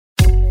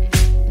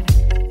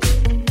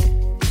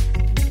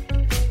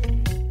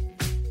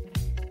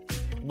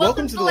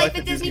Welcome to the Life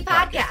at Disney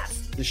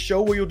podcast, the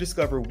show where you'll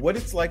discover what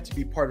it's like to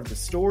be part of the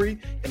story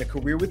and a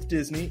career with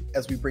Disney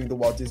as we bring the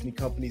Walt Disney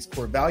Company's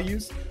core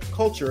values,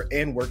 culture,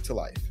 and work to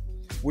life.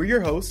 We're your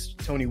hosts,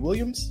 Tony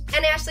Williams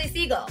and Ashley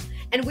Siegel,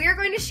 and we're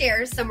going to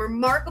share some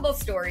remarkable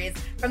stories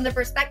from the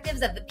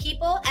perspectives of the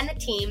people and the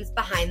teams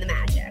behind the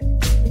magic.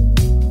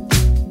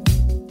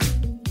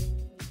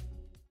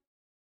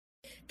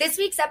 This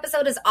week's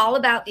episode is all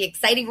about the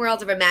exciting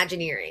world of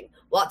Imagineering.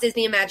 Walt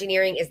Disney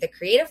Imagineering is the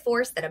creative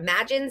force that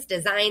imagines,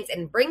 designs,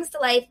 and brings to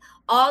life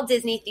all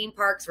Disney theme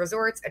parks,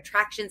 resorts,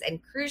 attractions, and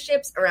cruise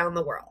ships around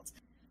the world.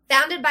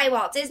 Founded by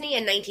Walt Disney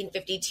in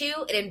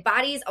 1952, it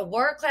embodies a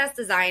world-class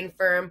design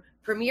firm,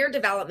 premier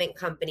development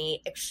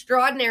company,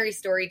 extraordinary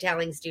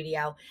storytelling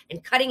studio,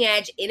 and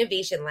cutting-edge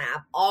innovation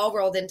lab all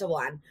rolled into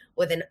one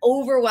with an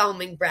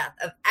overwhelming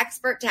breadth of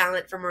expert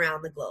talent from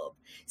around the globe.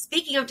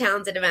 Speaking of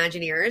talented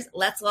Imagineers,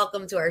 let's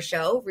welcome to our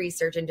show,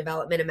 Research and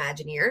Development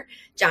Imagineer,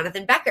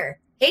 Jonathan Becker.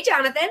 Hey,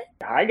 Jonathan.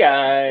 Hi,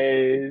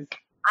 guys.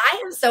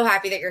 I am so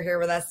happy that you're here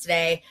with us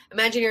today.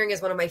 Imagineering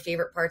is one of my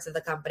favorite parts of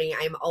the company.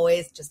 I am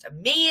always just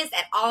amazed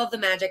at all of the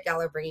magic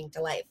y'all are bringing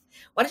to life.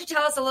 Why don't you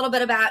tell us a little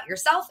bit about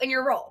yourself and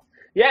your role?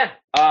 Yeah,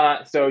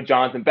 so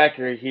Jonathan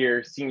Becker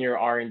here, Senior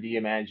R&D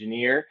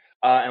Imagineer.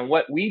 And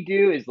what we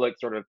do is look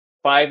sort of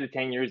 5 to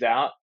 10 years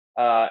out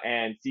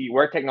and see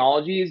where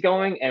technology is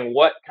going and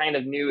what kind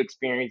of new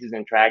experiences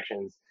and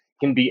attractions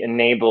can be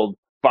enabled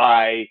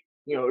by,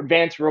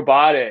 advanced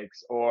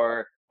robotics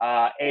or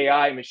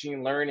AI,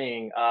 machine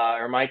learning,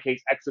 or in my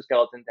case,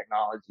 exoskeleton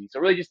technology. So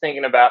really just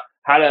thinking about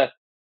how to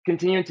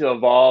continue to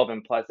evolve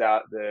and plus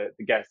out the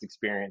guest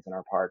experience in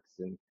our parks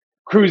and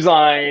cruise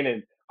line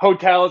and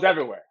hotels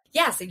everywhere.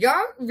 Yeah, so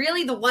you're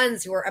really the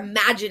ones who are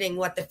imagining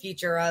what the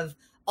future of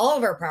all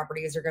of our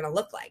properties are going to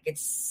look like.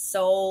 It's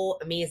so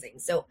amazing.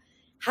 So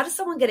how does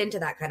someone get into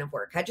that kind of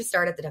work? How'd you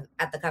start at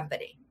the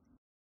company?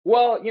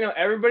 Well,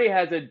 everybody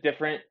has a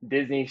different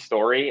Disney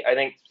story. I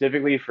think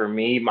specifically for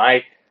me,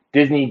 my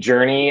Disney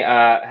journey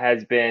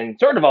has been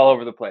sort of all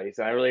over the place.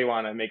 And I really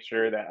want to make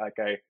sure that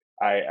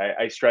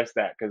I stress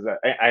that because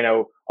I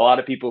know a lot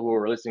of people who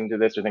are listening to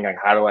this are thinking,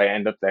 how do I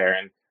end up there?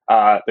 And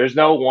there's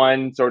no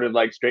one sort of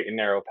like straight and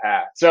narrow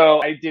path.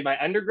 So I did my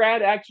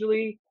undergrad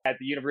actually at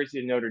the University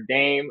of Notre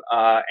Dame,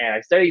 and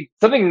I studied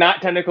something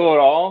not technical at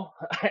all,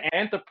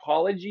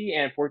 anthropology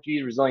and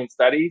Portuguese resilient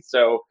studies.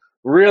 So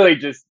really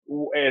just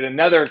in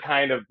another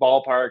kind of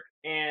ballpark,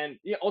 and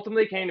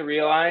ultimately came to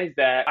realize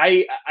that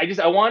I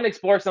wanted to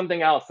explore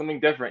something else, something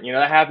different.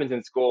 That happens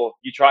in school.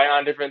 You try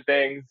on different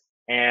things,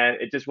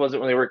 and it just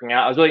wasn't really working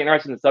out. I was really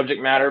interested in the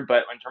subject matter,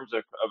 but in terms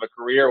of a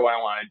career, what I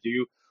want to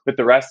do with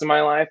the rest of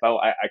my life,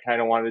 I kind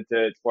of wanted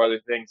to explore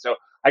other things. So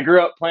I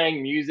grew up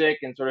playing music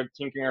and sort of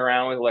tinkering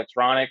around with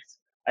electronics.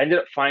 I ended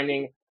up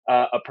finding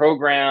a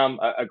program,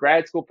 a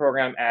grad school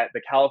program at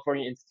the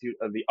California Institute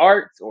of the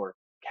Arts, or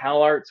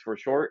CalArts for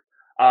short,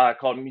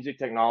 called Music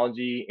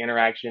Technology,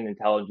 Interaction,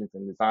 Intelligence,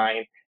 and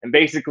Design. And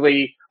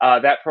basically,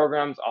 that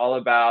program's all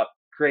about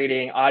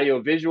creating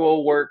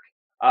audio-visual work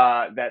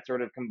that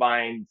sort of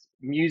combines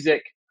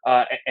music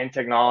and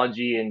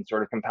technology in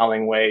sort of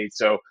compelling ways.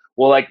 So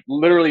we'll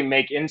literally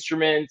make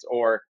instruments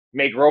or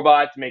make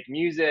robots, make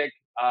music.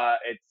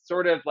 It's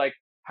sort of like,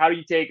 how do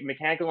you take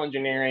mechanical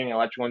engineering,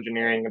 electrical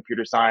engineering,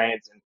 computer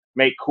science, and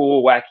make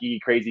cool, wacky,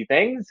 crazy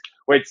things,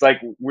 which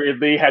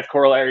weirdly has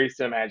corollaries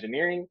to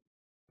Imagineering.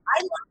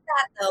 I love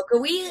that though.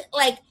 Could we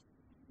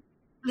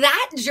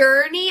that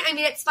journey? I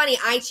mean, it's funny.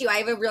 I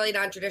have a really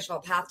non-traditional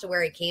path to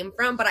where I came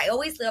from, but I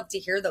always love to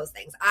hear those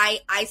things.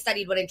 I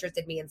studied what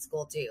interested me in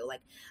school too.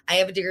 I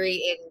have a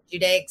degree in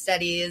Judaic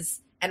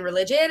studies and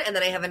religion, and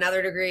then I have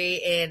another degree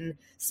in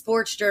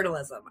sports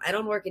journalism. I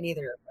don't work in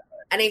either of them.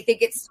 And I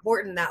think it's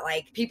important that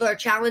people are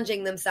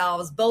challenging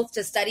themselves both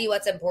to study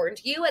what's important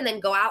to you and then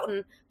go out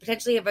and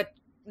potentially have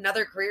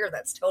another career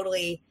that's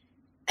totally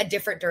a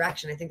different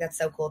direction. I think that's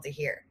so cool to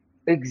hear.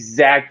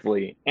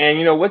 Exactly.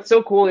 And what's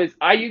so cool is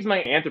I use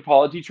my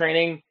anthropology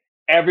training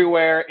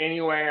everywhere,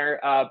 anywhere,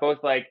 both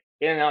in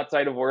and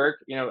outside of work.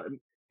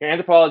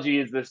 Anthropology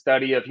is the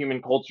study of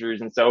human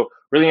cultures. And so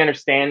really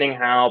understanding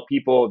how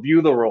people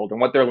view the world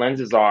and what their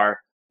lenses are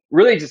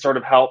really just sort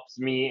of helps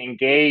me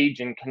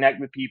engage and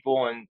connect with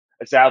people and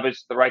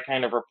establish the right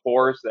kind of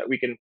rapport so that we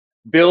can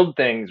build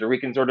things, or we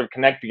can sort of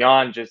connect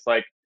beyond just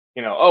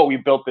we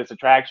built this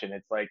attraction.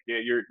 It's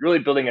you're really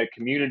building a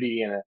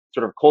community and a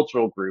sort of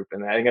cultural group.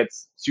 And I think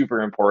that's super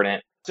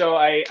important. So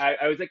I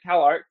was at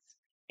CalArts,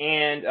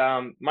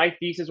 and my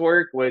thesis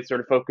work was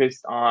sort of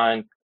focused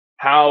on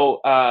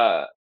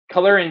how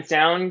color and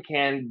sound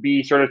can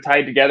be sort of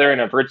tied together in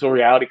a virtual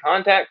reality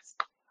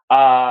context.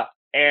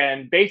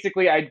 And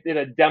basically, I did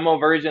a demo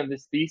version of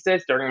this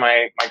thesis during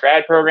my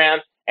grad program,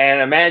 and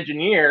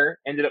Imagineer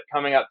ended up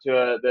coming up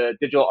to the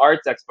Digital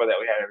Arts Expo that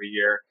we had every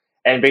year,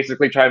 and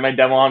basically tried my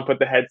demo on, put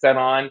the headset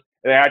on, and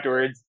then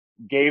afterwards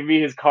gave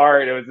me his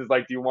card. It was just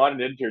do you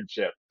want an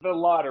internship? The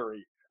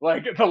lottery,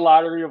 the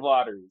lottery of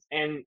lotteries.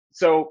 And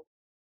so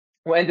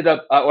what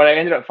I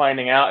ended up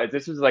finding out is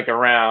this was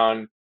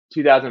around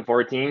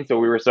 2014. So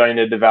we were starting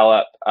to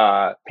develop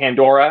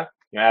Pandora,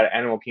 out of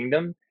Animal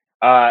Kingdom.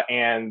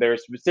 And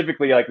there's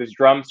specifically like this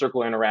drum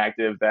circle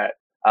interactive that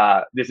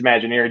this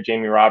Imagineer,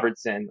 Jamie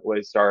Robertson,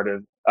 was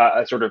helping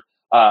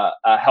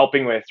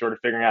with, sort of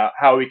figuring out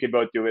how we could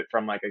both do it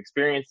from like an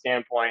experience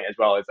standpoint as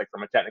well as like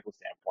from a technical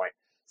standpoint.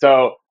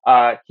 So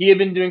he had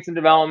been doing some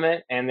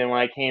development, and then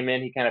when I came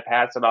in, he kind of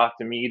passed it off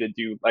to me to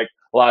do like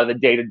a lot of the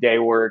day-to-day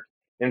work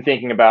and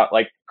thinking about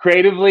like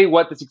creatively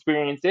what this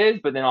experience is,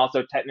 but then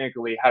also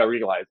technically how to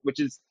realize, which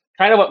is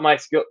kind of what my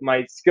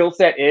skill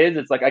set is.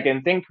 It's like I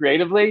can think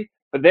creatively,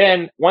 but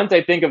then once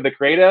I think of the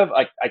creative,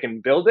 like I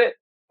can build it,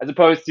 as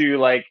opposed to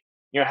like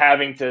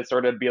having to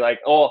sort of be like,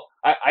 oh,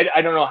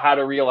 I don't know how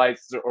to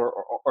realize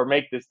or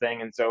make this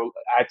thing, and so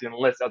I have to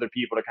enlist other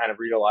people to kind of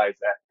realize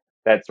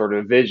that sort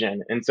of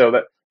vision. And so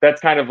that's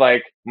kind of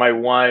like my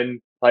one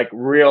like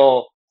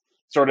real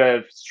sort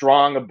of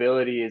strong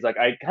ability is like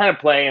I kind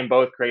of play in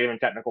both creative and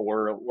technical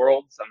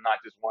worlds. I'm not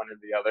just one or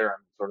the other.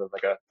 I'm sort of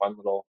like a fun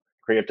little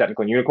creative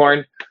technical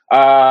unicorn.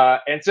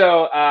 And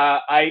so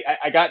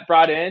I got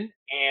brought in,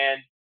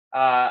 and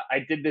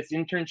I did this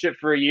internship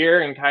for a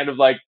year, and kind of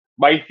like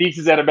my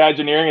thesis at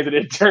Imagineering as an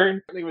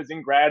intern really was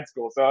in grad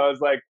school. So I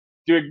was like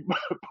doing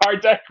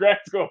part-time grad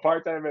school,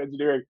 part-time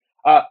engineering.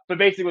 But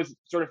basically was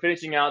sort of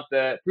finishing out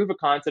the proof of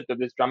concept of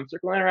this drum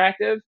circle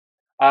interactive.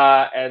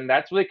 And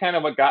that's really kind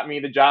of what got me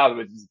the job.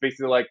 It was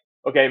basically like,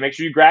 okay, make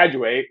sure you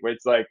graduate, which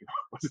like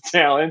was a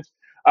challenge.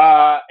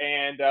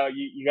 And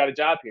you got a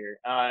job here.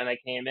 And I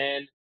came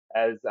in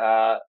as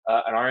an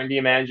R&D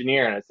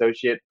Imagineer, an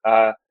associate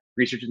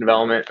research and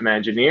development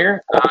Imagineer.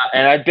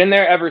 And I've been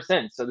there ever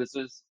since. So this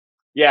was,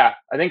 I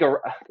think the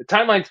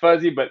timeline's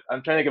fuzzy, but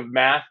I'm trying to think of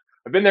math.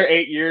 I've been there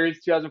 8 years,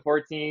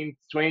 2014,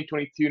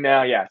 2022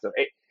 now. Yeah, so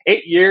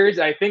eight years,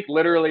 I think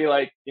literally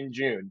like in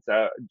June.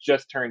 So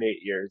just turned 8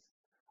 years.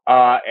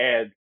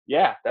 And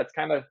yeah, that's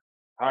kind of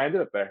how I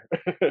ended up there.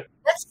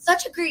 That's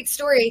such a great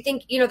story. I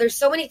think, there's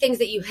so many things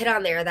that you hit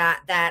on there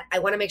that I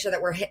want to make sure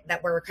that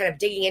we're kind of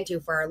digging into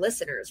for our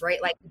listeners,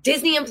 right? Like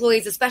Disney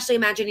employees, especially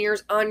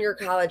Imagineers on your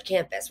college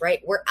campus,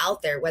 right? We're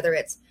out there, whether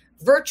it's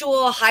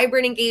virtual,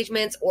 hybrid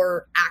engagements,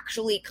 or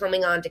actually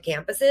coming onto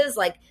campuses.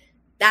 Like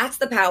that's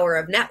the power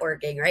of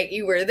networking, right?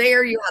 You were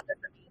there, you had this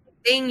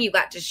thing, you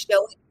got to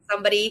show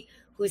somebody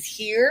who's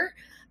here.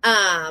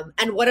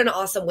 And what an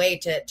awesome way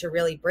to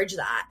really bridge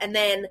that. And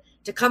then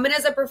to come in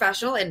as a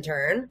professional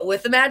intern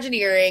with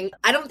Imagineering,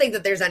 I don't think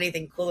that there's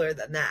anything cooler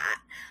than that.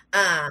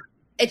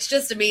 It's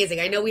just amazing.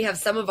 I know we have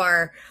some of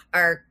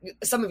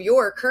some of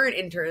your current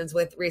interns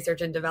with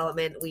research and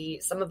development.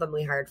 Some of them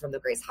we hired from the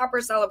Grace Hopper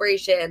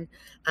celebration.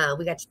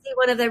 We got to see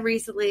one of them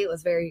recently. It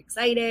was very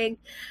exciting.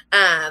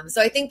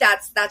 So I think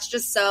that's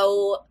just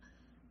so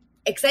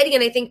exciting,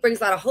 and I think brings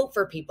a lot of hope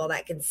for people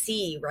that can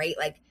see, right?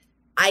 Like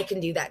I can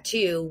do that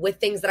too with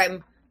things that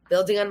I'm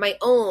building on my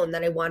own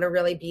that I want to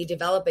really be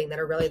developing that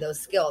are really those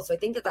skills. So I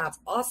think that that's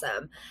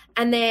awesome.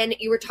 And then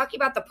you were talking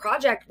about the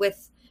project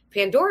with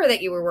Pandora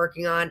that you were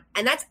working on,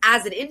 and that's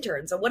as an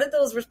intern. So what did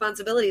those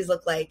responsibilities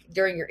look like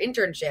during your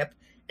internship,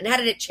 and how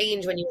did it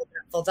change when you were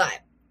there full time?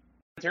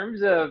 In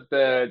terms of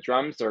the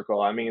drum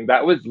circle, I mean,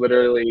 that was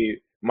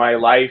literally my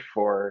life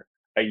for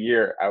a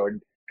year. I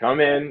would come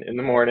in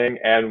the morning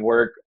and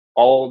work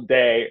all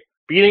day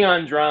beating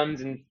on drums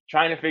and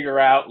trying to figure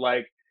out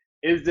like,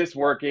 is this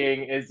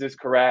working? Is this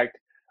correct?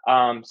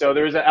 So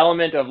there was an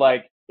element of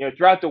like,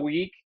 throughout the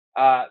week,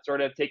 sort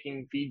of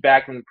taking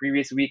feedback from the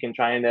previous week and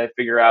trying to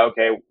figure out,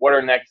 okay, what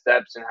are next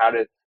steps and how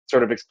to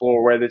sort of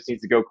explore where this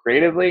needs to go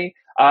creatively.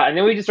 And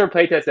then we just sort of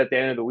play test at the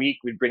end of the week.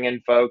 We'd bring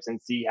in folks and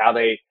see how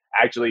they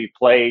actually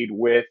played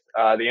with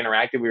the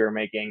interactive we were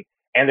making.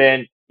 And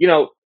then,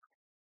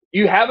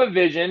 you have a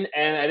vision,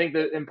 and I think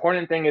the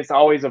important thing is to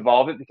always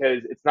evolve it,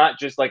 because it's not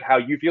just like how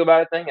you feel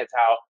about a thing, it's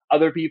how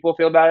other people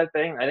feel about a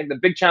thing. I think the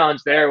big challenge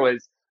there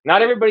was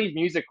not everybody's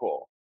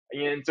musical.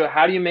 And so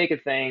how do you make a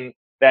thing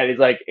that is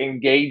like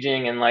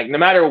engaging, and like no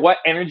matter what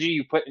energy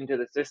you put into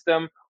the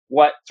system,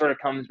 what sort of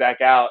comes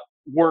back out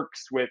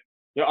works with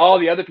all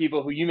the other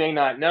people who you may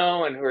not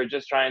know and who are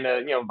just trying to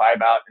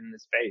vibe out in the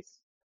space.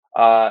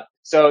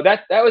 So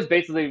that was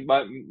basically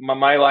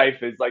my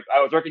life. Is like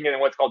I was working in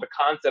what's called the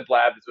concept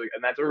lab,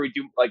 and that's where we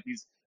do like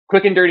these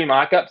quick and dirty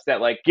mock-ups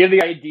that like give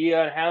the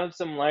idea and have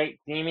some light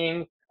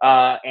theming,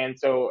 and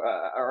so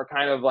are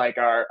kind of like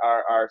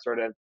our sort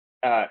of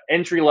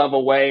entry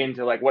level way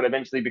into like what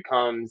eventually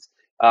becomes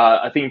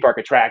a theme park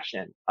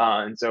attraction.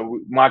 And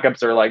so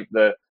mock-ups are like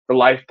the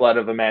lifeblood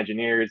of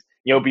Imagineers,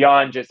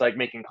 beyond just like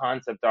making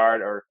concept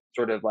art or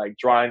sort of like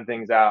drawing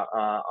things out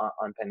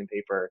on pen and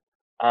paper.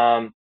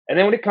 And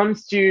then when it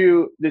comes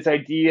to this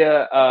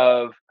idea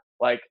of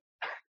like,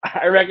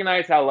 I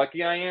recognize how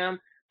lucky I am,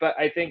 but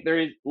I think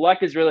luck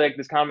is really like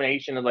this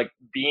combination of like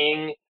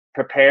being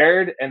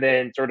prepared and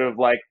then sort of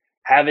like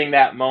having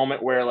that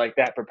moment where like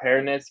that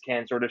preparedness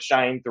can sort of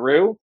shine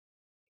through.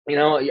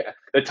 The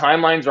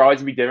timelines are always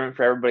gonna be different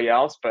for everybody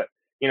else, but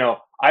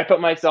I put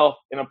myself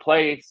in a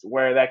place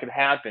where that could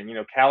happen.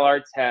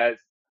 CalArts has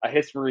a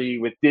history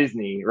with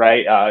Disney,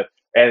 right?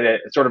 And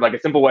sort of like a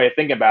simple way of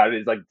thinking about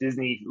it is like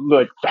Disney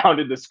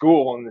founded the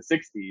school in the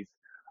 60s,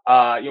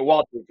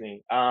 Walt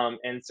Disney.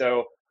 And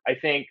so I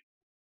think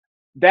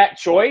that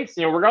choice,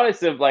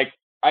 regardless of like,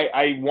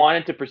 I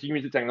wanted to pursue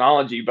music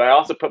technology, but I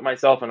also put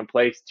myself in a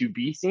place to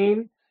be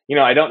seen.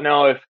 I don't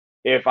know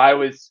if I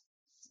was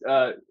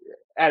uh,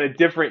 at a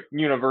different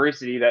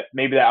university that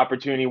maybe that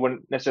opportunity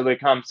wouldn't necessarily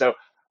come. So,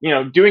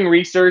 doing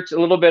research, a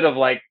little bit of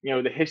like,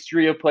 the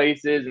history of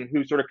places and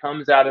who sort of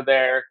comes out of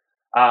there.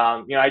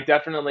 I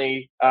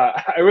definitely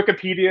I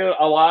Wikipedia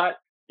a lot.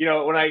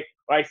 When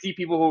I see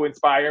people who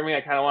inspire me, I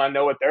kind of want to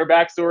know what their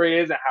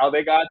backstory is and how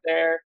they got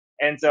there.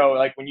 And so,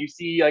 like, when you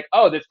see, like,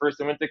 oh, this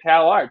person went to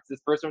Cal Arts,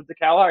 this person went to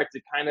Cal Arts,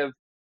 it kind of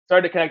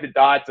started to connect the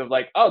dots of,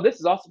 like, oh, this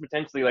is also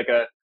potentially, like,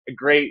 a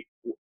great,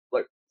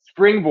 like,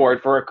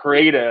 springboard for a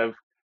creative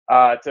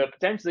to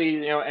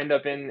potentially, end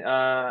up in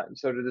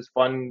sort of this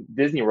fun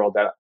Disney world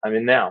that I'm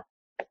in now.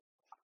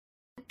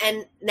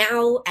 And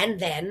now and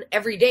then,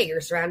 every day,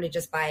 you're surrounded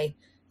just by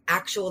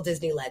actual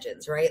Disney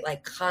legends, right?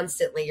 Like,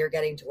 constantly you're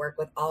getting to work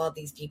with all of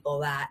these people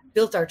that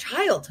built our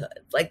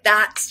childhood. Like,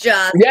 that's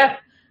just... Yeah.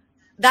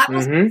 That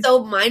was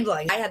so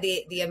mind-blowing. I had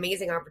the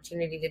amazing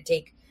opportunity to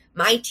take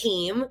my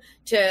team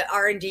to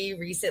R&D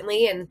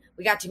recently, and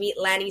we got to meet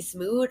Lanny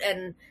Smoot.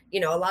 And,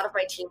 a lot of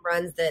my team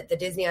runs the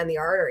Disney on the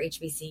Art, or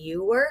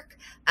HBCU work,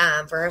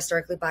 for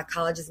historically Black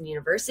colleges and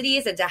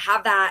universities. And to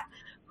have that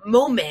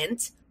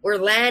moment where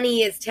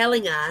Lanny is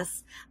telling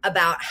us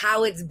about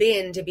how it's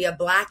been to be a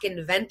Black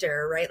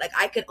inventor, right? Like,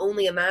 I could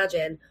only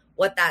imagine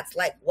what that's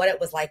like, what it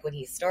was like when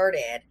he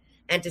started.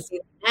 And to see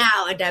it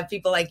now, and to have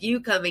people like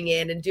you coming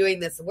in and doing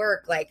this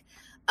work, like,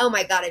 oh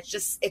my God, it's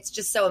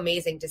just so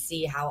amazing to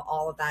see how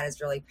all of that is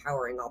really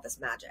powering all this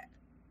magic.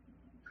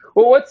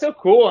 Well, what's so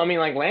cool, I mean,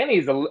 like,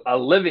 Lanny's a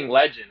living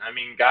legend. I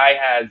mean, guy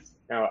has,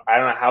 I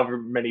don't know how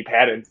many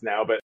patents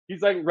now, but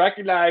he's like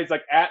recognized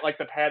like at like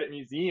the Patent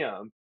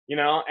Museum,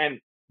 and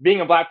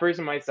being a Black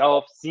person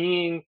myself,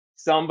 seeing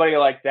somebody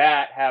like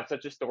that have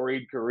such a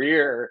storied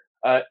career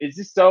is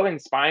just so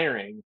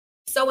inspiring.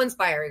 So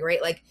inspiring,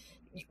 right? Like,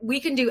 we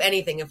can do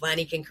anything if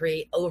Lanny can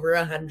create over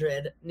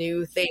 100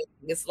 new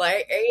things.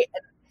 Like,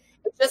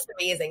 it's just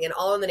amazing, and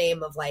all in the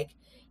name of like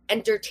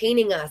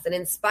entertaining us and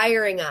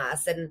inspiring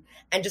us, and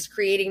just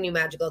creating new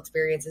magical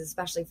experiences,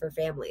 especially for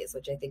families,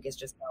 which I think is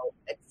just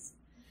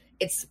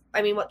it's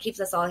I mean, what keeps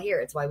us all here.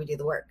 It's why we do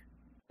the work.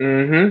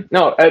 Mm-hmm.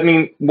 No, I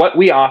mean, what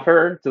we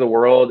offer to the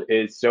world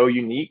is so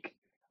unique,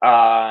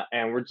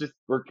 and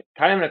we're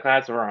kind of in a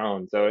class of our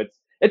own. So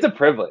it's a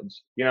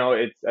privilege.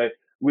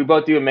 We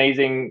both do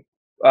amazing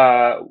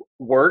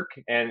work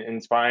and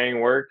inspiring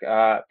work,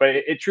 but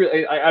it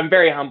truly, I'm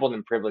very humbled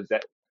and privileged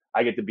that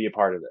I get to be a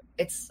part of it.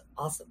 It's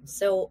awesome.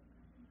 So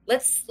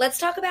let's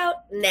talk about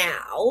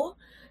now.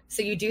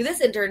 So you do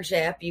this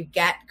internship, you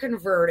get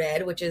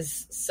converted, which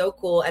is so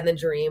cool, and the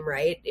dream,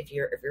 right? If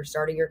you're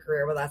starting your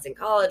career with us in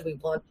college, we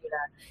want you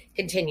to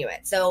continue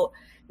it. So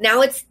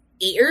now it's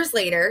 8 years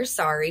later.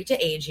 Sorry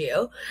to age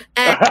you.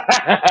 And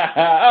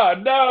oh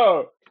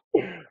no.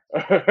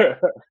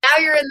 Now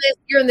you're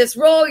in this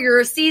role, you're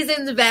a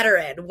seasoned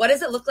veteran. What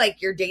does it look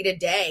like your day to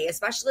day,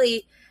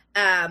 especially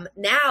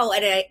now?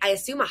 And I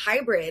assume a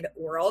hybrid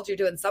world. You're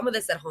doing some of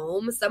this at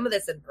home, some of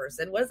this in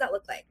person. What does that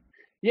look like?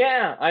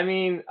 Yeah, I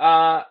mean,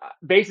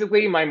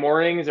 basically my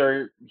mornings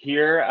are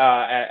here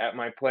at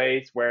my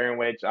place, where in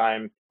which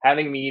I'm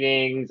having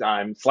meetings,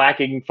 I'm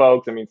slacking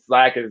folks. I mean,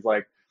 Slack is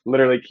like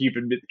literally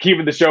keeping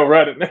the show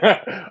running,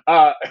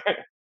 and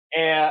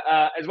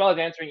as well as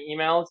answering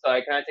emails. So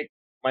I kind of take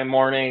my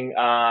morning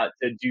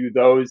to do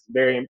those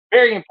very,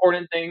 very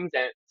important things.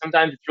 And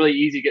sometimes it's really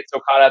easy to get so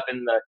caught up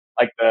in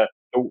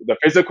the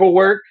physical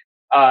work,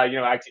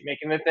 actually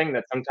making the thing,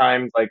 that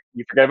sometimes like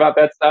you forget about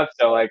that stuff.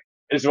 So like,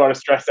 I just want to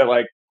stress that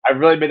like I've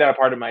really made that a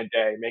part of my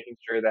day, making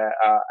sure that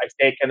I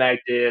stay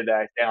connected, that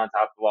I stay on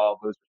top of all of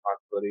those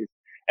responsibilities.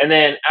 And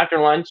then after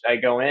lunch, I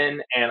go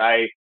in and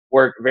I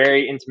work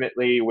very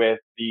intimately with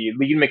the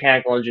lead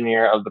mechanical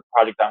engineer of the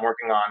project I'm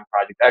working on,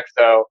 Project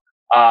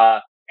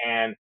EXO,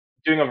 and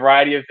doing a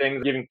variety of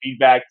things, giving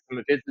feedback to some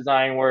of his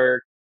design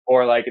work,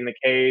 or like in the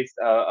case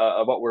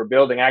of what we're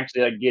building,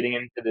 actually like getting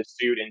into the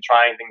suit and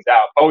trying things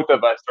out. Both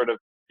of us sort of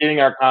giving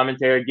our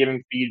commentary,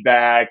 giving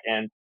feedback,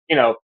 and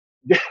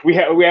we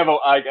have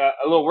a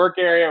little work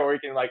area where we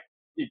can like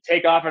you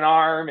take off an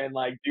arm and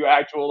like do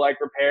actual like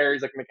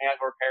repairs, like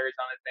mechanical repairs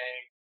on a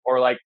thing, or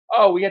like,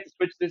 oh, we have to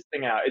switch this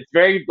thing out. It's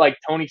very like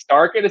Tony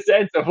Stark in a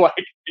sense of like,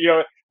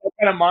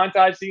 kind of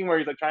montage scene where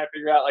he's like trying to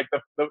figure out like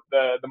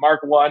the Mark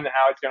I and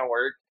how it's gonna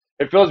work.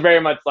 It feels very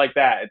much like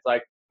that. It's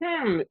like,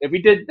 if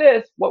we did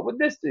this, what would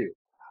this do?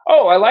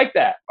 Oh, I like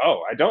that.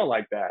 Oh, I don't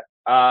like that.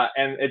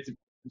 And it's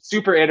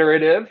super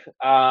iterative.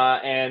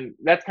 And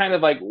that's kind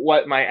of like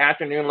what my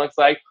afternoon looks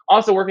like.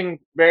 Also working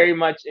very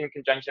much in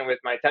conjunction with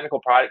my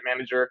technical product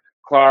manager,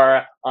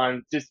 Clara,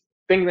 on just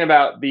thinking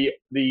about the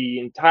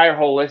entire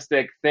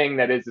holistic thing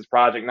that is this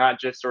project, not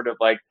just sort of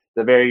like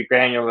the very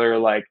granular,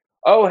 like,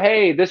 oh,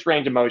 hey, this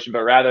range of motion,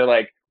 but rather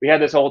like we have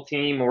this whole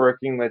team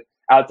working with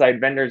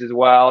outside vendors as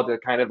well to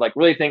kind of like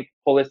really think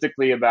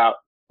holistically about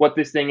what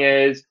this thing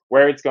is,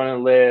 where it's going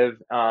to live,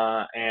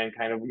 and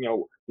kind of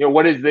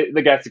what is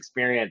the guest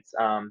experience.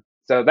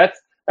 So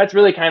that's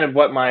really kind of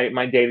what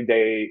my day to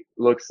day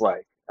looks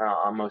like.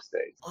 on most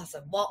days.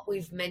 Awesome. Well,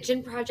 we've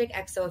mentioned Project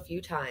EXO a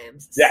few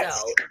times.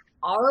 Yes. So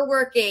are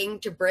working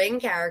to bring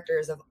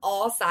characters of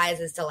all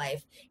sizes to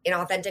life in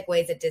authentic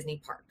ways at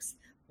Disney parks.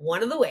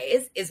 One of the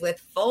ways is with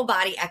full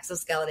body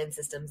exoskeleton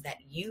systems that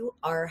you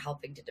are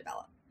helping to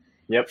develop.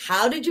 Yep.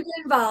 How did you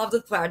get involved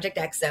with Project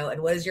EXO,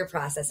 and what is your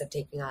process of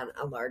taking on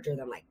a larger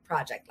than like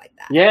project like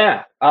that?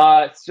 Yeah.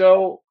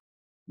 So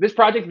this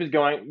project has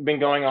been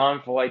going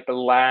on for like the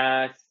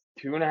last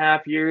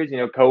 2.5 years.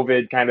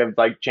 COVID kind of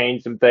like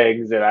changed some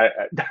things, and I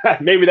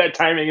maybe that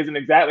timing isn't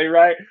exactly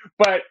right,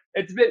 but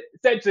it's been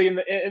essentially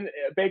in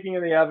baking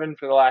in the oven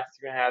for the last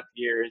 2.5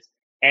 years.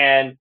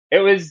 And it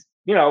was,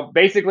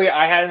 basically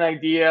I had an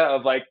idea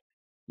of like,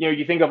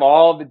 you think of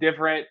all the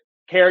different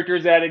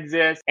characters that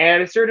exist,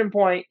 and at a certain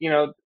point,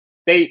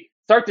 they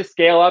start to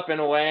scale up in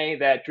a way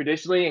that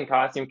traditionally in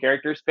costume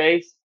character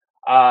space,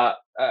 uh,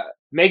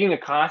 making a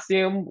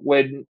costume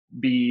would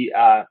be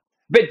a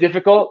bit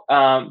difficult,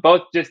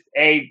 both just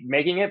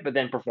making it, but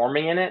then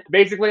performing in it.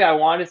 Basically, I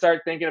wanted to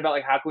start thinking about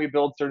like how can we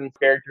build certain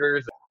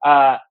characters,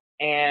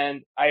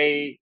 and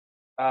I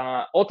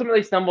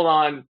ultimately stumbled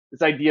on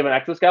this idea of an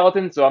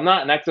exoskeleton. So I'm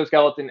not an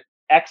exoskeleton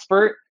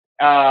expert,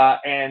 but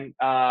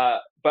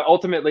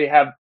ultimately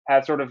have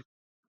sort of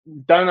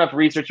done enough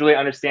research to really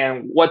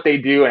understand what they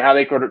do and how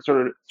they could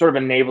sort of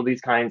enable these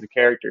kinds of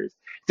characters.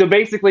 So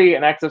basically,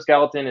 an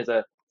exoskeleton is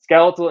a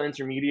skeletal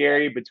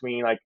intermediary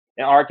between, like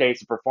in our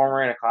case, a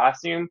performer in a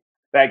costume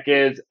that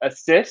gives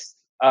assist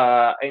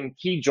in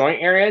key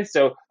joint areas.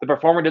 So the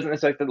performer doesn't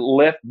necessarily have to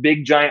lift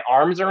big giant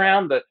arms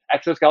around. The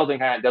exoskeleton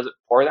kind of does it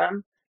for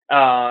them.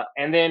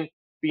 And then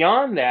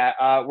beyond that,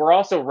 we're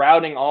also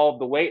routing all of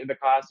the weight of the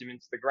costume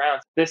into the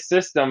ground. This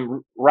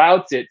system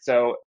routes it.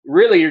 So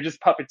really, you're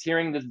just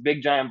puppeteering this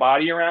big giant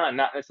body around and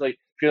not necessarily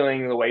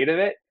feeling the weight of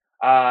it.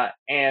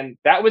 And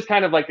that was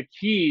kind of like the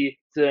key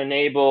to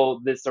enable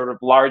this sort of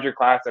larger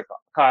classic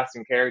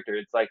costume character.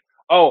 It's like,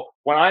 oh,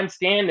 when I'm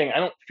standing, I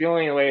don't feel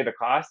any weight of the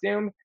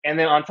costume. And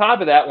then on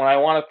top of that, when I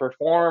want to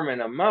perform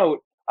and emote,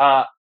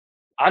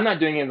 I'm not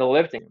doing any of the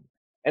lifting.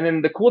 And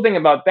then the cool thing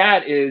about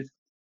that is,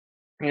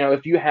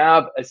 if you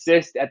have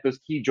assist at those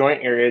key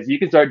joint areas, you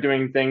can start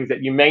doing things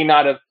that you may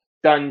not have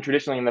done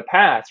traditionally in the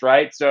past,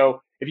 right?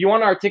 So if you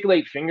want to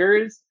articulate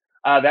fingers,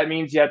 that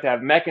means you have to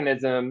have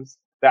mechanisms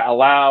that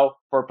allow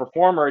for a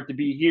performer to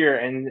be here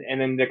and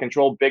then to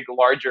control big,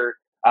 larger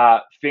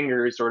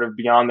fingers sort of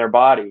beyond their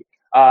body.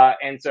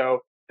 And so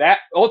that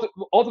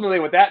ultimately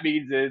what that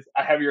means is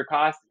a heavier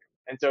costume.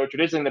 And so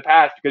traditionally in the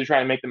past, because you're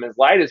trying to make them as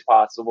light as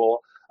possible,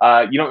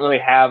 you don't really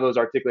have those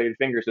articulated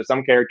fingers. So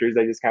some characters,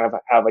 they just kind of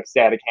have like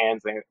static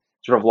hands. They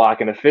sort of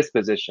lock in a fist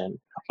position.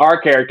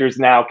 Our characters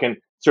now can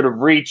sort of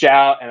reach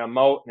out and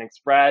emote and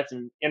express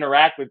and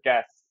interact with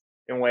guests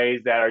in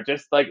ways that are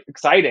just like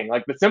exciting.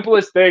 Like the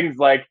simplest things,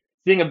 like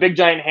seeing a big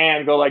giant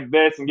hand go like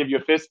this and give you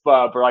a fist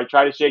bump, or like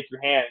try to shake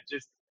your hand, it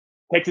just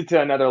takes it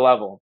to another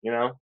level,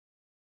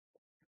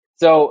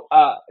 So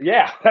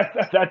yeah,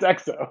 that's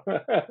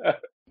EXO.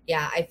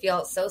 Yeah, I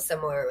feel so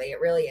similarly. It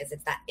really is.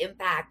 It's that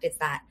impact. It's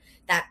that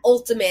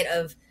ultimate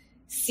of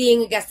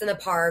seeing a guest in the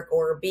park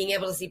or being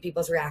able to see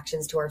people's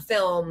reactions to our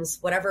films,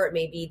 whatever it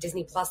may be,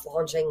 Disney Plus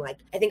launching. Like,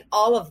 I think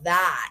all of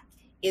that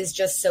is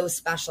just so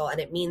special, and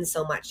it means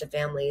so much to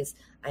families.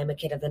 I'm a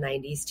kid of the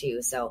 90s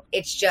too. So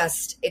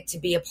to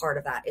be a part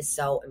of that is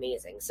so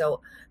amazing.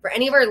 So for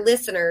any of our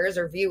listeners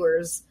or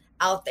viewers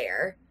out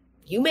there,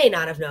 you may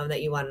not have known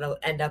that you wanted to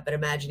end up at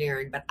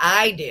Imagineering, but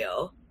I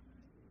do.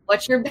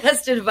 What's your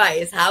best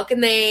advice? How can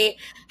they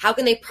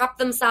prep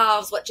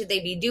themselves? What should they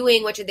be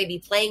doing? What should they be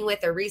playing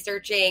with or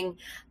researching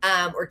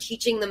or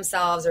teaching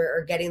themselves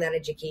or getting that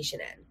education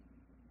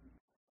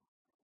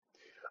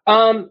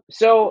in?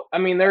 So, I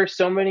mean, there are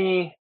so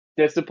many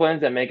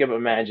disciplines that make up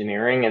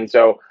Imagineering. And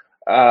so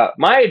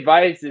my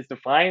advice is to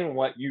find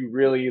what you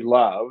really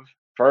love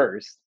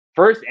first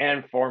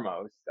and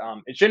foremost.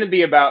 It shouldn't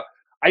be about,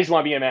 I just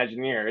want to be an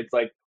Imagineer. It's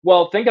like,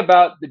 well, think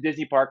about the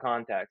Disney park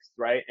context,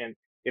 right? And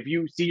if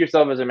you see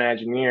yourself as an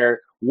Imagineer,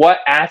 what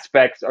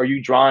aspects are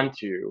you drawn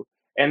to?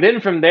 And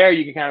then from there,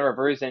 you can kind of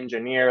reverse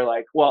engineer,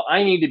 like, well,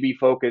 I need to be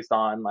focused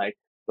on, like,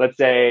 let's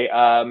say,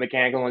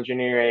 mechanical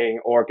engineering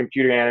or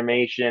computer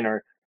animation,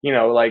 or,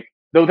 like,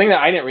 the thing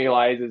that I didn't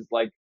realize is,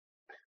 like,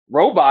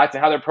 robots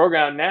and how they're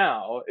programmed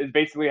now is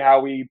basically how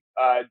we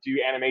do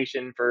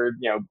animation for,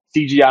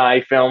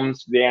 CGI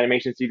films, the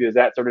animation studios,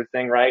 that sort of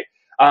thing, right?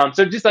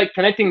 So just like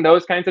connecting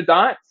those kinds of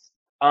dots.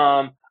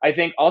 I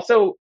think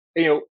also,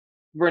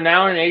 we're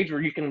now in an age where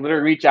you can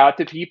literally reach out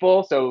to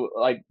people. So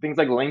like things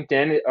like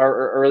LinkedIn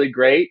are really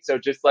great. So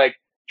just like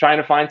trying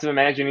to find some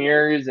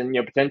Imagineers and,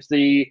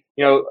 potentially,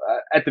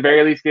 at the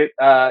very least get,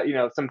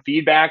 some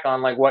feedback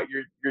on like what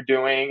you're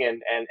doing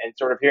and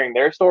sort of hearing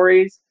their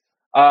stories.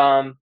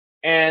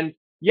 And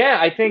yeah,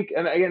 I think,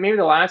 and again, maybe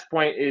the last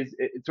point is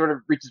it sort of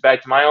reaches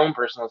back to my own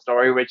personal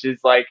story, which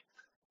is like,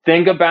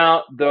 think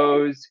about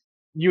those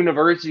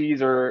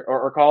universities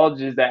or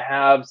colleges that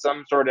have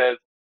some sort of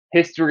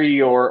history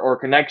or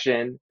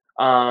connection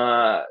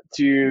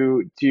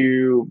to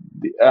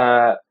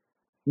the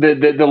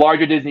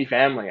larger Disney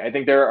family. I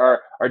think there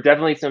are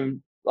definitely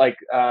some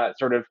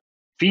sort of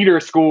feeder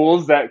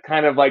schools that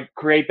kind of like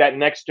create that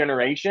next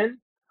generation.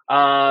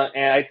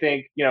 And I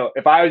think,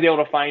 if I was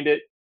able to find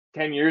it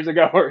 10 years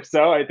ago or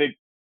so, I think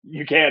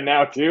you can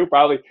now too,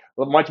 probably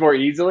much more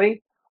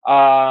easily.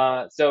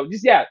 So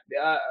just,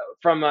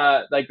 from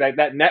like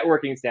that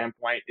networking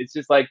standpoint, it's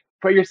just like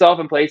put yourself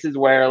in places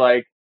where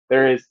like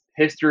there is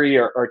history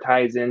or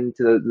ties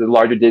into the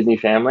larger Disney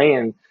family.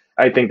 And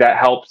I think that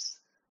helps,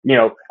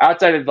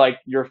 outside of like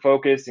your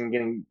focus and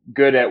getting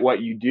good at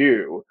what you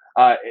do,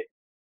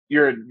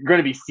 you're going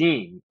to be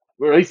seen,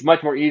 or at least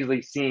much more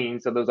easily seen.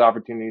 So those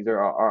opportunities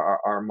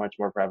are much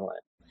more prevalent.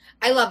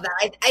 I love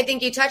that. I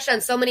think you touched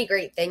on so many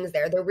great things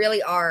there. There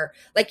really are,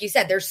 like you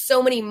said, there's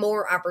so many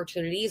more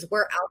opportunities.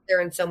 We're out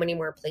there in so many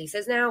more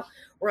places now.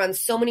 We're on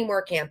so many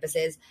more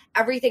campuses.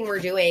 Everything we're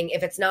doing,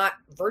 if it's not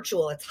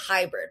virtual, it's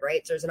hybrid,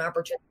 right? So there's an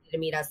opportunity to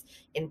meet us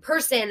in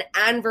person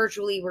and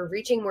virtually. We're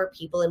reaching more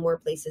people in more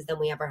places than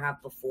we ever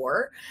have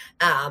before.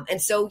 And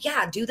so,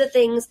 do the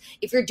things.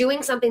 If you're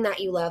doing something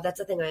that you love, that's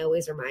the thing I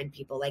always remind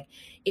people. Like,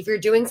 if you're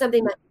doing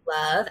something that you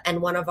love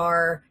and one of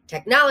our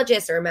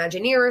technologists or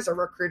Imagineers or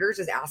recruiters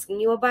is asking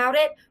you about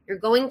it, you're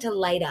going to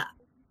light up.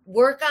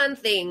 Work on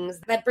things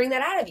that bring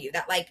that out of you,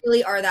 that like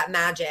really are that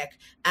magic,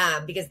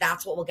 because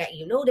that's what will get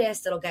you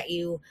noticed. It'll get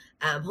you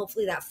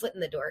hopefully that foot in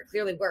the door. It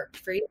clearly worked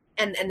for you.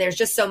 And there's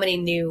just so many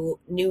new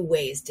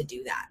ways to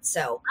do that.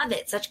 So love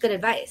it. Such good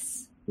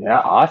advice. Yeah.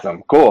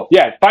 Awesome. Cool.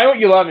 Yeah. Find what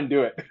you love and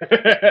do it.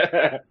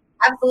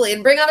 Absolutely.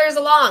 And bring others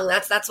along.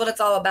 That's what it's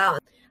all about.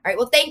 All right.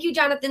 Well, thank you,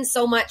 Jonathan,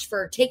 so much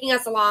for taking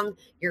us along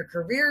your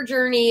career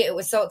journey. It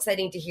was so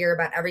exciting to hear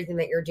about everything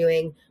that you're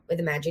doing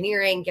with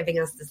Imagineering, giving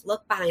us this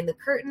look behind the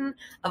curtain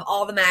of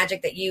all the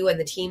magic that you and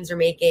the teams are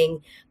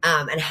making,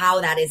 and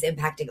how that is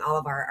impacting all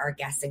of our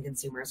guests and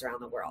consumers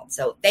around the world.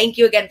 So thank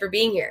you again for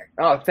being here.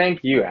 Oh, thank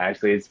you,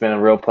 Ashley. It's been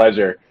a real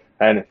pleasure.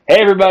 And hey,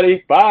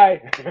 everybody.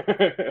 Bye.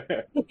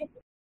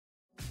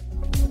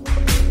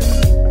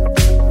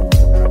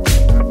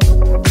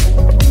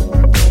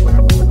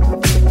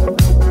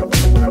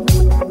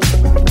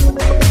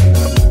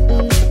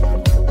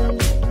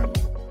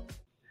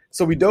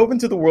 So we dove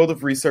into the world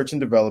of research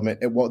and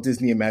development at Walt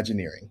Disney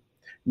Imagineering.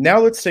 Now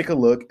let's take a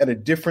look at a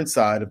different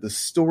side of the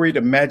storied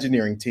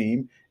Imagineering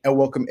team and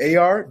welcome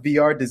AR,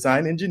 VR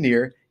design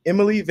engineer,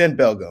 Emily Van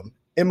Bellegham.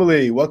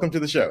 Emily, welcome to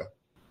the show.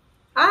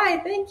 Hi,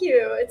 thank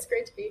you. It's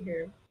great to be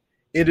here.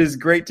 It is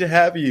great to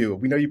have you.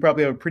 We know you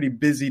probably have a pretty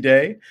busy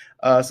day,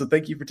 so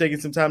thank you for taking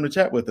some time to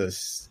chat with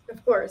us.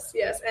 Of course,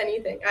 yes,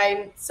 anything.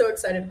 I'm so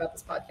excited about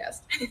this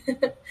podcast.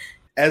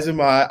 As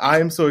am I. I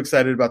am so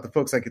excited about the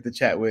folks I get to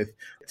chat with.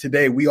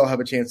 Today, we all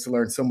have a chance to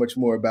learn so much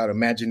more about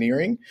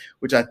Imagineering,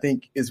 which I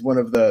think is one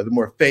of the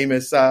more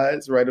famous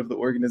sides, right, of the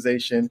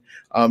organization,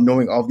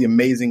 knowing all the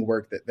amazing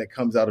work that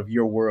comes out of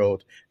your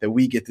world that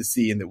we get to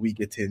see and that we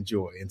get to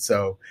enjoy. And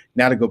so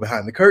now to go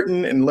behind the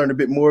curtain and learn a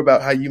bit more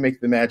about how you make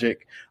the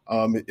magic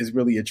is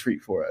really a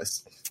treat for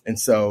us. And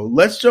so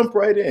let's jump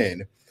right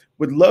in.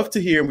 Would love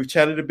to hear, and we've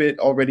chatted a bit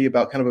already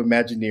about kind of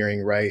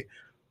Imagineering, right?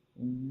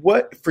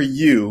 What for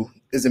you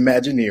is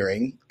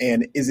Imagineering,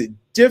 and is it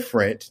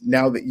different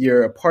now that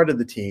you're a part of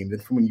the team than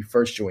from when you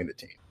first joined the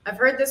team? I've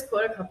heard this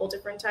quote a couple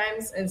different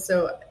times, and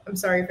so I'm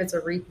sorry if it's a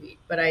repeat,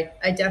 but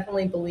I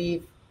definitely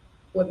believe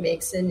what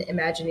makes an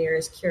Imagineer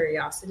is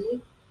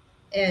curiosity,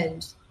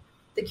 and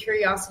the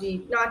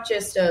curiosity not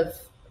just of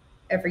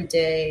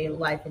everyday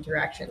life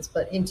interactions,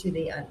 but into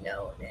the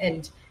unknown.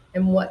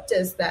 And what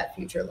does that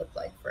future look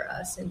like for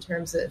us in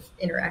terms of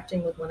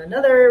interacting with one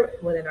another,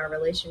 within our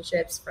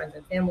relationships, friends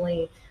and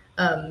family,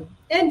 and,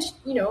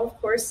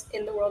 of course,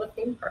 in the world of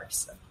theme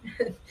parks.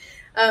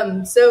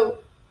 So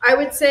I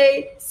would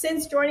say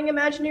since joining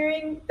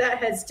Imagineering, that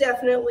has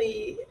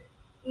definitely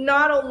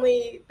not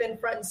only been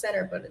front and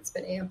center, but it's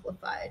been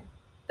amplified.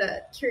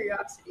 That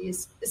curiosity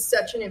is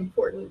such an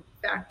important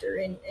factor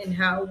in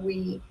how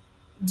we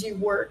do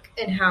work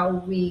and how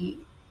we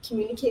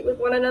communicate with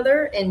one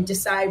another and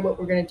decide what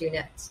we're going to do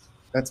next.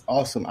 That's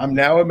awesome. I'm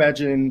now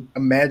imagining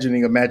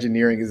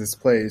Imagineering as this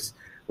place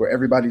where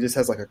everybody just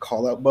has like a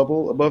call-out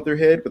bubble above their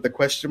head with a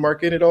question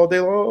mark in it all day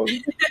long.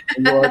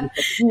 And you're all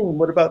just like,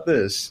 what about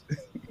this?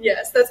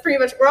 Yes, that's pretty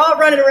much, we're all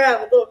running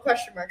around with little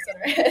question marks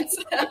on our heads.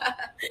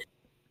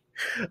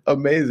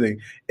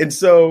 Amazing. And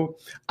so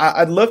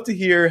I'd love to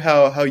hear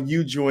how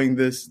you joined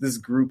this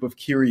group of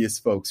curious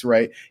folks,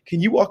 right?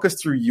 Can you walk us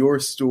through your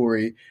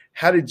story?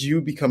 How did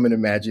you become an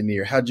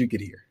Imagineer? How'd you get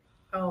here?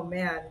 Oh,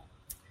 man.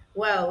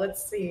 Well,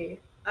 let's see.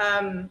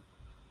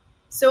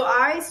 So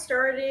I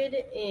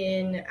started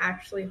in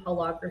actually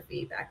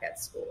holography back at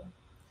school.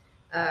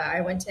 I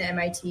went to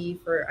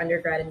MIT for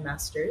undergrad and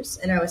master's,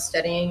 and I was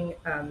studying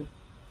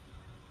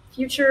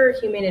future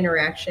human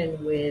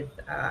interaction with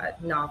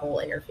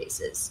novel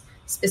interfaces,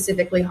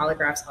 specifically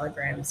holographs,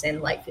 holograms,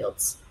 and light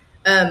fields.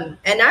 And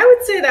I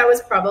would say that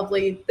was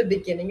probably the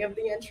beginning of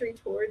the entry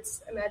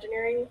towards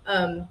Imagineering.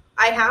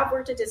 I have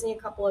worked at Disney a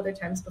couple other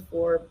times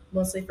before,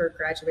 mostly for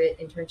graduate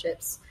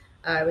internships.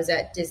 I was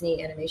at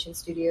Disney Animation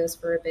Studios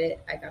for a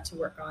bit. I got to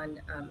work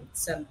on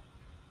some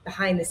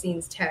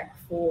behind-the-scenes tech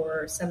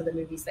for some of the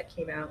movies that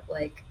came out,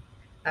 like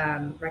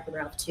Wreck-It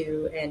Ralph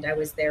 2, and I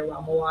was there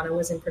while Moana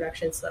was in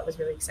production, so that was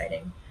really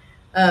exciting.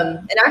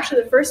 And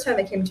actually, the first time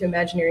I came to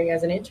Imagineering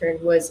as an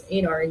intern was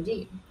in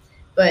R&D.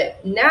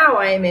 But now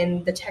I'm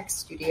in the tech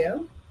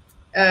studio,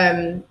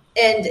 and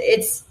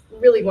it's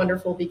really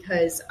wonderful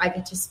because I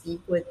get to speak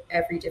with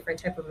every different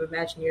type of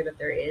Imagineer that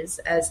there is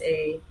as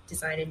a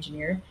design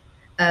engineer.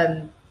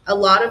 A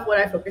lot of what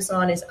I focus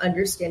on is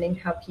understanding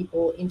how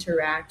people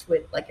interact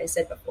with, like I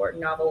said before,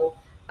 novel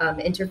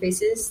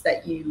interfaces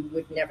that you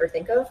would never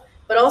think of,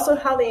 but also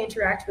how they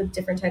interact with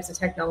different types of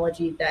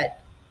technology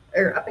that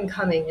are up and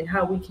coming and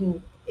how we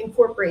can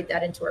incorporate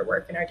that into our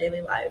work and our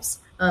daily lives.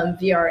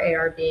 VR,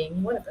 AR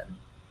being one of them.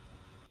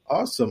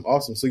 Awesome.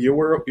 So your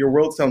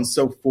world sounds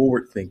so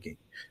forward thinking,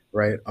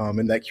 right?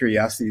 And that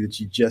curiosity that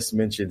you just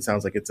mentioned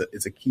sounds like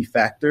it's a key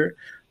factor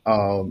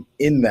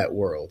in that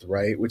world,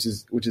 right? Which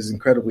is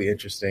incredibly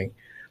interesting.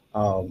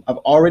 I've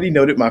already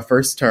noted my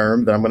first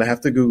term that I'm going to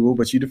have to Google,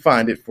 but you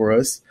defined it for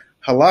us.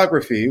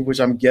 Holography, which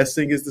I'm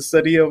guessing is the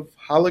study of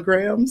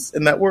holograms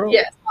in that world.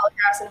 Yes,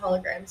 holographs and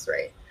holograms,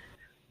 right?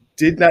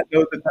 Did not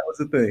know that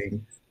was a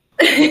thing.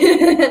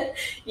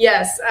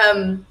 Yes.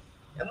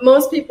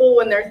 Most people,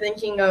 when they're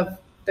thinking of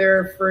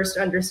their first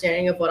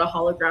understanding of what a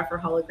holograph or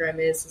hologram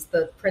is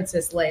the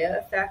Princess Leia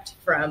effect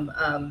from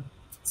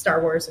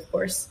Star Wars, of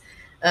course.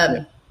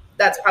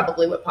 That's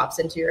probably what pops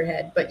into your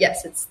head. But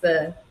yes, it's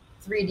the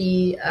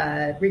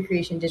 3D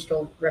recreation,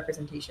 digital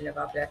representation of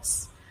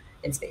objects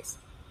in space.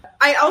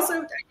 I did a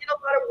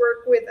lot of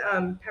work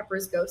with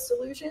Pepper's Ghost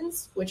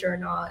Illusions, which are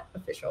not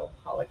official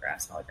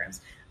holograms,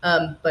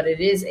 but it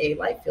is a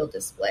light field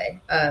display.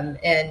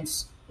 And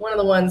one of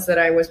the ones that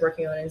I was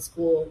working on in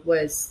school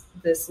was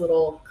this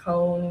little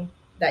cone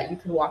that you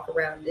could walk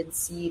around and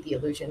see the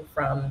illusion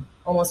from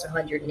almost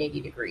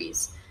 180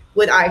 degrees.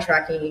 With eye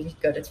tracking, you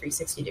could go to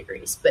 360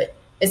 degrees, but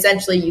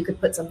essentially you could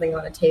put something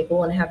on a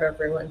table and have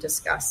everyone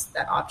discuss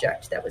that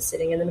object that was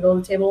sitting in the middle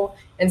of the table.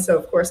 And so,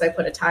 of course, I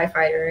put a TIE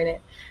fighter in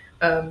it.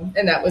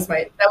 And that was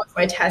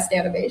my test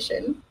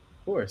animation.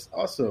 Of course.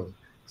 Awesome.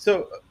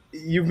 So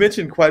you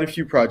mentioned quite a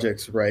few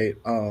projects, right?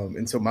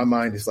 And so my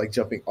mind is like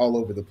jumping all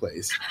over the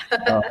place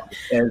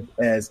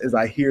as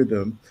I hear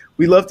them.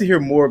 We love to hear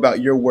more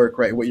about your work,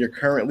 right? What you're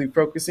currently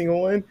focusing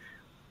on.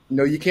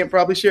 No, you can't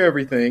probably share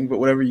everything, but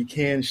whatever you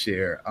can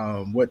share.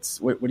 What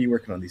are you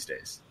working on these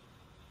days?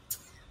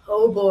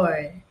 Oh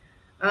boy.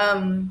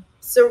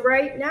 So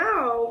right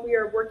now we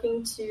are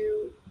working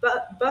to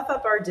buff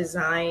up our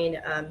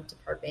design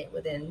department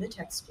within the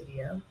tech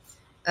studio.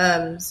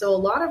 So a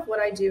lot of what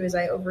I do is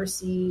I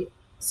oversee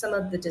some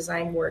of the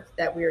design work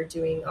that we are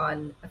doing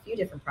on a few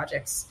different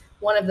projects,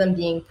 one of them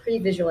being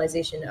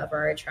pre-visualization of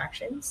our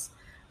attractions.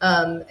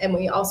 And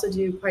we also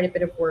do quite a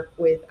bit of work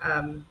with,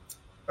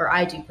 or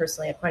I do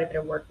personally, quite a bit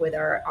of work with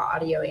our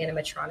audio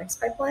animatronics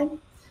pipeline.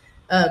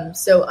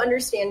 So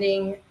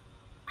understanding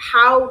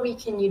how we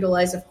can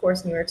utilize, of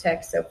course, newer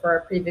tech. So for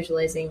our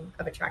pre-visualizing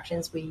of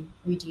attractions, we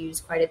do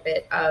use quite a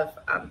bit of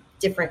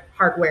different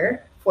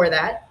hardware for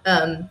that.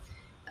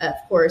 Of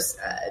course,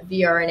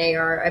 VR and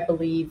AR, I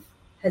believe,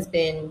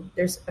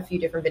 there's a few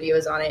different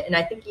videos on it. And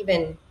I think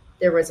even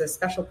there was a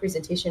special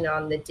presentation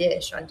on the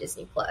Dish on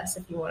Disney Plus,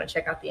 if you want to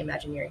check out the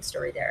Imagineering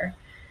story there.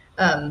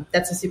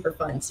 That's a super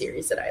fun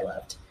series that I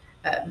loved.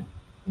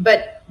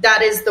 But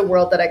that is the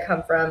world that I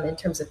come from in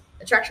terms of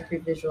attraction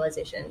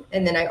pre-visualization.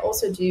 And then I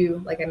also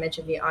do, like I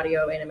mentioned, the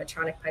audio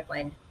animatronic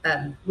pipeline.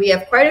 We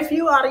have quite a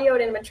few audio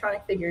and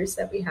animatronic figures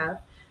that we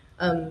have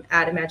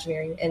at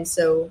Imagineering. And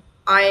so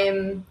I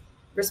am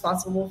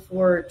responsible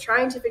for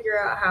trying to figure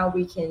out how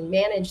we can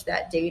manage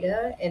that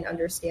data and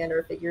understand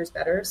our figures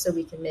better so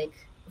we can make,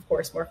 of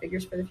course, more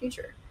figures for the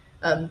future.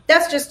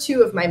 That's just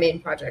two of my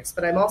main projects,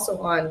 but I'm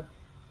also on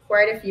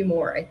quite a few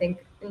more. I think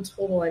in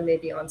total, I may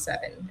be on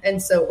 7.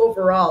 And so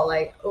overall,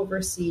 I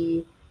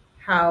oversee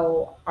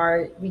how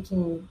we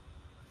can,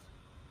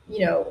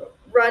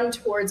 run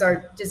towards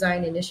our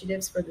design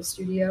initiatives for the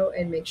studio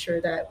and make sure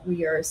that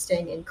we are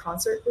staying in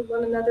concert with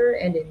one another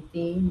and in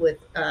theme with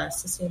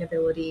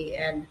sustainability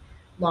and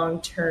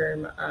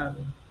long-term,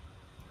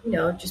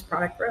 just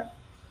product growth.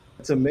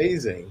 It's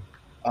amazing.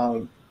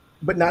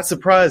 But not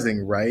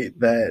surprising, right?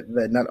 That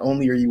not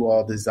only are you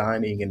all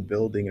designing and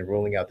building and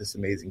rolling out this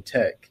amazing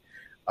tech,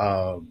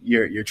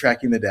 you're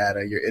tracking the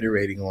data, you're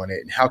iterating on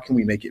it, and how can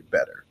we make it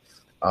better?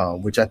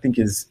 Which I think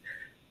is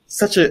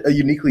such a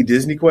uniquely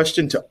Disney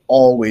question to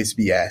always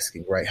be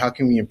asking, right? How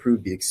can we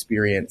improve the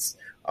experience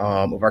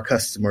of our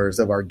customers,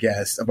 of our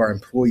guests, of our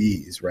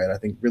employees, right? I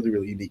think really,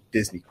 really unique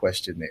Disney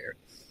question there.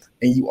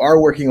 And you are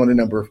working on a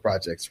number of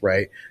projects,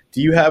 right?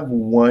 Do you have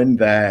one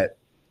that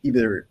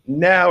either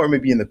now or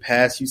maybe in the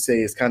past you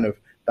say is kind of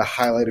the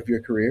highlight of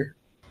your career?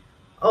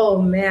 Oh,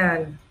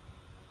 man.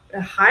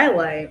 The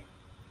highlight.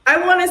 I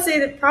want to say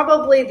that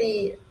probably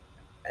the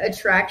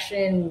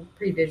attraction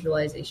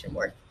pre-visualization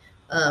work.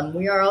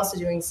 We are also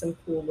doing some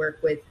cool work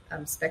with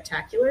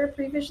spectacular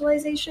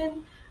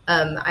pre-visualization.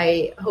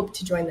 I hope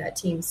to join that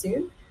team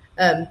soon.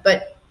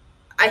 But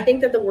I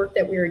think that the work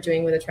that we are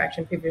doing with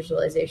attraction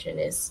pre-visualization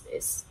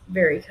is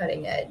very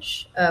cutting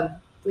edge.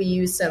 We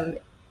use some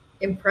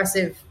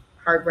impressive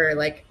hardware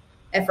like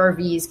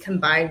FRVs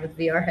combined with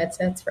VR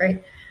headsets,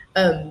 right?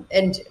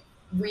 And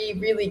we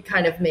really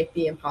kind of make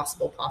the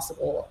impossible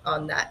possible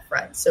on that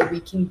front. So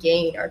we can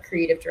gain our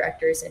creative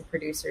directors and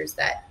producers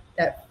that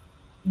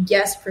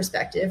guest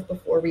perspective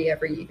before we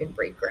ever even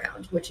break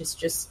ground, which is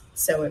just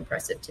so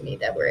impressive to me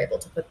that we're able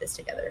to put this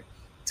together.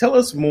 Tell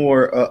us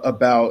more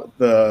about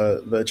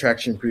the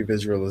attraction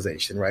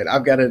pre-visualization, right?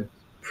 I've got a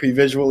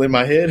pre-visual in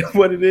my head of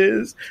what it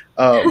is,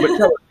 but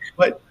tell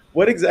us,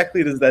 what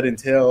exactly does that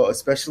entail?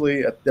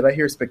 Especially, did I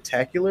hear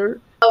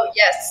spectacular? Oh,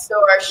 yes. So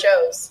our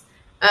shows.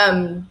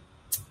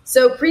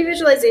 So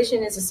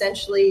pre-visualization is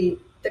essentially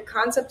the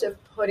concept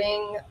of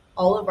putting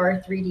all of our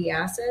 3D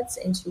assets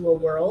into a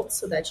world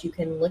so that you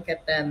can look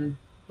at them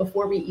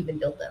before we even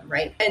build them,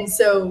 right? And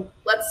so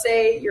let's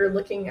say you're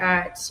looking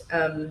at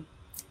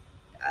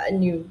a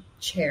new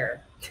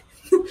chair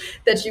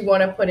that you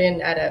want to put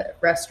in at a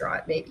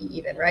restaurant, maybe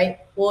even, right?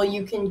 Well,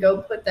 you can go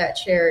put that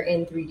chair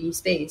in 3D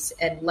space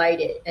and light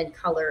it and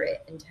color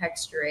it and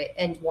texture it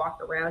and walk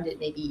around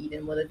it, maybe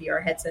even with a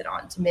VR headset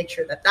on, to make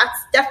sure that that's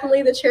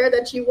definitely the chair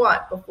that you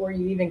want before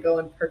you even go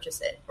and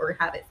purchase it or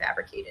have it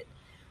fabricated.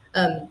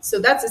 So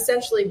that's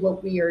essentially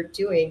what we are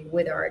doing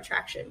with our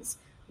attractions.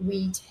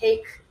 We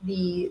take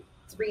the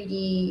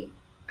 3D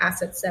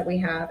assets that we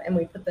have and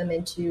we put them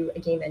into a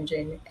game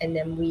engine, and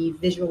then we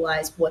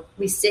visualize what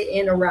we sit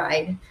in a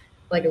ride,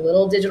 like a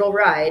little digital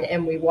ride,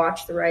 and we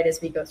watch the ride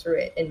as we go through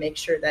it and make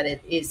sure that it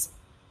is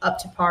up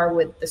to par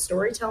with the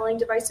storytelling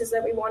devices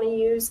that we want to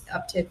use,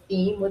 up to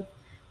theme with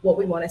what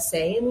we want to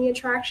say in the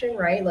attraction,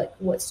 right? Like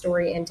what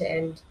story end to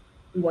end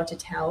we want to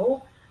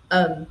tell.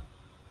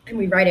 And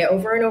we write it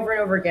over and over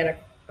and over again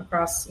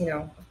across,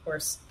 of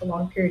course, a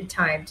long period of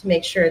time to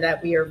make sure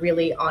that we are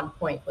really on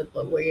point with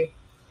what we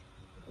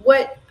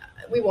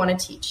want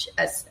to teach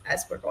as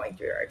we're going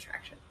through our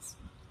attractions.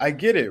 I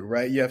get it,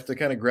 right? You have to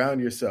kind of ground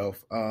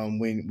yourself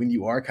when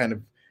you are kind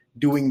of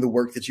doing the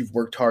work that you've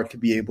worked hard to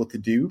be able to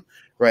do,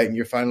 right? And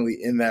you're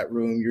finally in that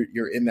room,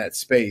 you're in that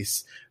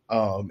space,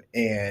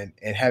 and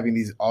having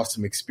these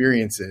awesome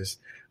experiences.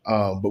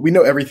 But we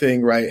know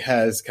everything, right,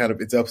 has kind of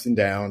its ups and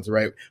downs,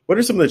 right? What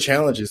are some of the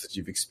challenges that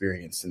you've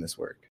experienced in this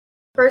work?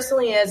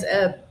 Personally, as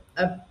a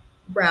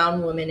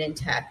brown woman in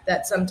tech,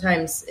 that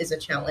sometimes is a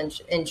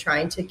challenge in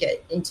trying to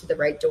get into the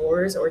right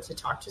doors or to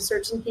talk to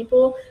certain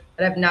people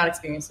that I've not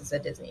experienced this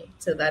at Disney.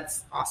 So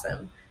that's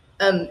awesome.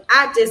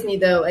 At Disney,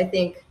 though, I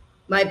think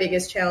my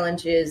biggest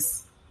challenge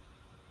is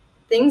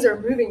things are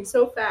moving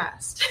so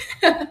fast.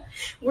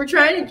 We're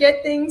trying to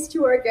get things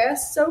to our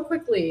guests so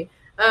quickly.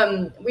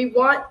 We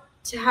want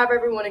to have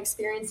everyone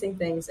experiencing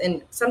things.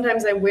 And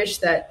sometimes I wish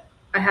that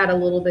I had a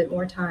little bit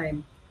more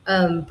time.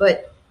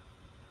 But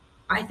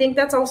I think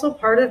that's also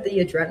part of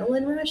the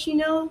adrenaline rush,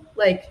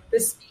 like the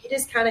speed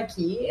is kind of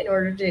key in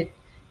order to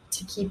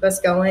keep us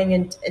going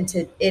and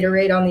to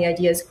iterate on the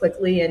ideas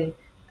quickly. And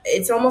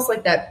it's almost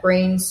like that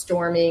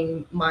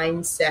brainstorming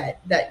mindset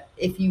that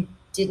if you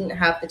didn't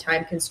have the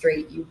time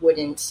constraint, you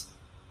wouldn't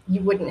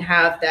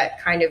have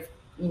that kind of,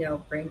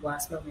 brain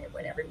blast moment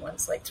when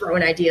everyone's like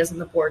throwing ideas on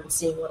the board and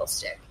seeing what'll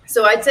stick.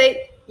 So I'd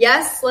say,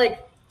 yes,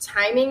 like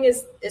timing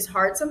is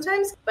hard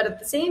sometimes, but at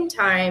the same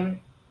time,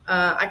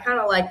 I kind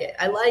of like it.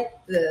 I like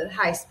the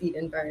high-speed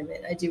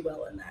environment. I do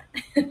well in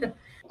that.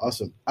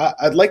 Awesome.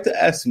 I'd like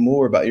to ask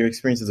more about your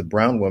experience as a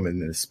brown woman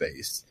in this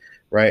space,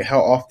 right? How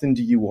often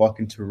do you walk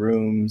into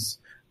rooms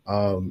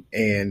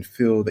and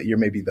feel that you're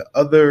maybe the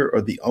other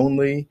or the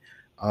only?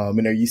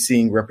 And are you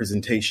seeing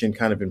representation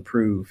kind of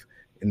improve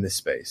in this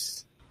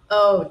space?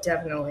 Oh,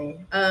 definitely.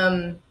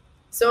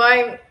 So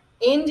I'm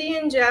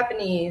Indian,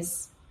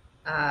 Japanese,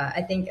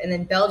 I think, and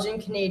then Belgian,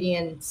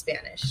 Canadian,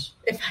 Spanish,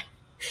 if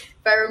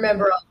I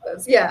remember all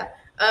those. Yeah.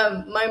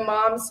 My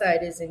mom's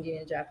side is Indian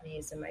and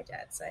Japanese, and my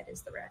dad's side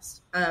is the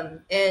rest.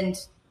 And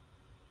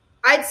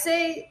I'd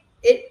say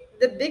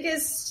the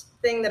biggest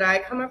thing that I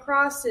come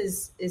across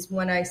is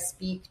when I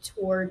speak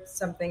towards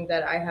something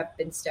that I have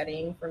been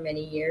studying for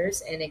many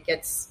years, and it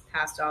gets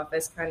passed off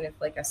as kind of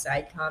like a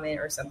side comment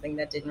or something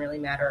that didn't really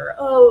matter,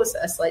 or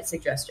a slight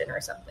suggestion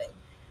or something.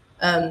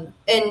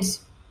 And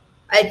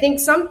I think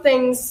some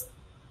things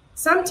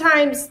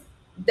sometimes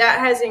that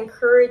has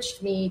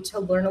encouraged me to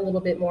learn a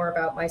little bit more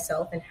about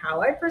myself and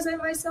how I present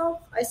myself,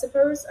 I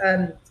suppose.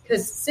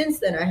 Because since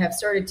then, I have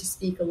started to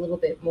speak a little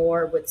bit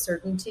more with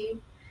certainty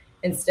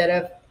instead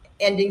of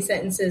ending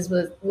sentences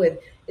with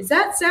 "Does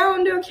that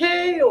sound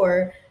okay?"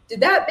 or "Did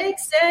that make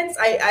sense?"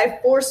 I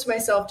forced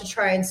myself to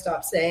try and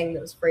stop saying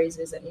those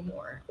phrases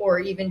anymore, or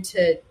even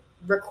to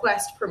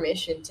request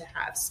permission to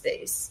have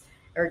space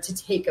or to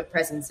take a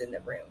presence in the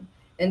room.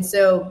 And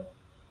so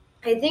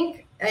I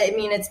think,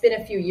 it's been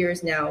a few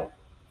years now,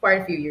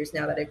 quite a few years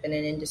now that I've been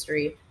in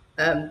industry,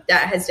 that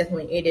has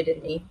definitely aided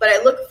in me. But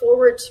I look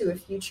forward to a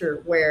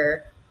future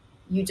where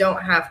you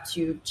don't have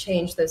to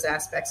change those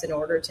aspects in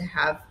order to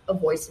have a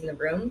voice in the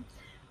room.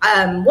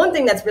 One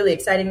thing that's really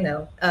exciting,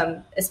 though,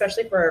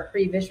 especially for our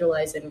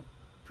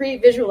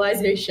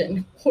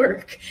pre-visualization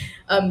work,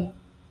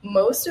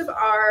 most of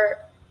our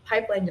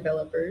pipeline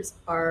developers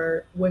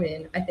are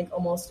women. I think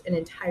almost an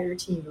entire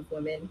team of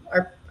women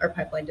are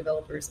pipeline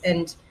developers.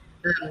 And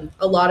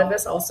a lot of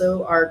us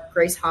also are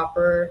Grace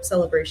Hopper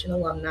Celebration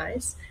alumni,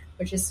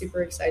 which is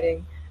super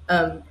exciting.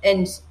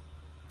 And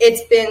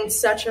it's been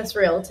such a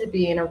thrill to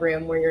be in a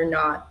room where you're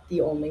not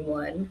the only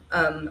one.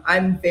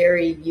 I'm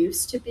very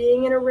used to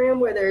being in a room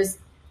where there's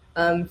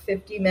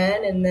 50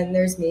 men and then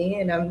there's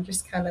me and I'm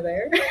just kind of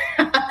there.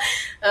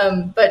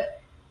 But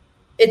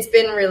it's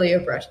been really a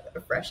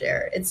fresh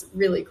air. It's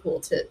really cool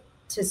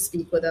to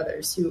speak with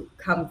others who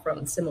come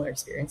from similar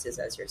experiences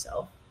as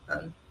yourself.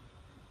 And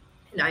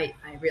I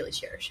really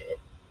cherish it.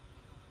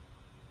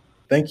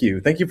 Thank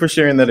you. Thank you for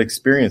sharing that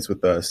experience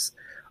with us.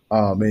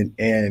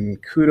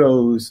 And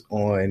kudos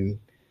on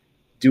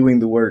doing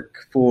the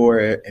work for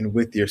and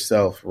with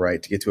yourself,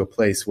 right? To get to a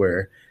place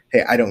where,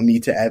 hey, I don't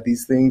need to add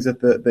these things at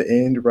the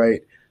end,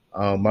 right?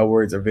 My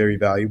words are very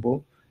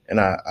valuable. And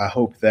I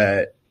hope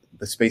that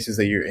the spaces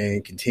that you're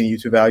in continue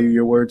to value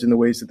your words in the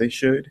ways that they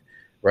should,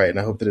 right? And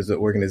I hope that as an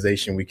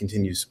organization, we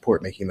continue to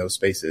support making those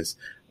spaces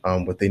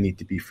what they need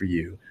to be for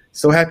you.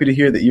 So happy to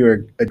hear that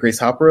you're a Grace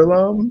Hopper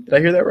alum. Did I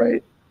hear that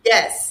right?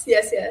 Yes.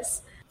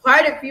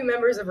 Quite a few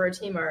members of our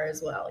team are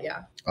as well.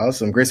 Yeah.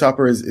 Awesome. Grace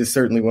Hopper is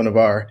certainly one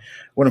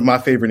of my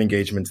favorite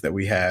engagements that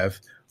we have.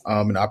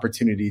 An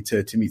opportunity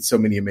to meet so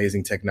many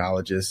amazing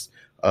technologists,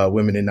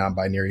 women and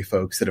non-binary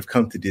folks that have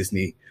come to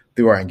Disney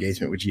through our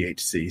engagement with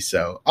GHC.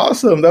 So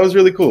awesome. That was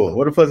really cool.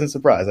 What a pleasant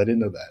surprise. I didn't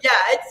know that. Yeah,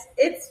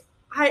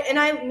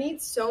 I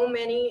meet so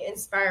many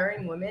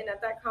inspiring women at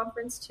that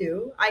conference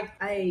too.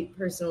 I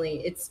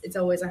personally, it's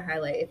always a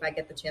highlight if I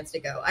get the chance to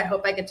go. I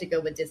hope I get to go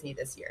with Disney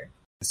this year.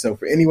 So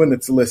for anyone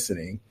that's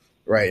listening,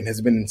 right, and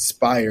has been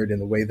inspired in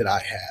the way that I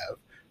have,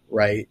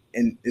 right,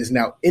 and is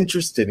now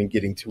interested in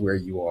getting to where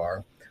you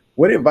are,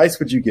 what advice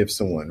would you give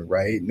someone,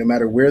 right? No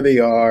matter where they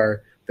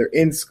are, they're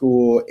in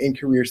school, in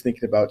careers,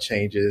 thinking about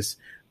changes.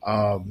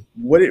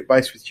 What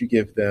advice would you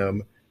give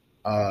them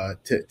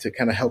to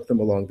kind of help them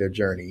along their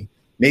journey,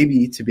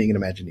 maybe to being an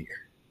Imagineer?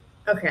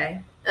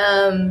 Okay.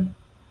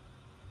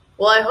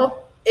 Well, I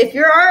hope if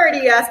you're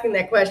already asking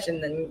that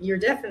question, then you're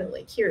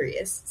definitely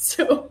curious.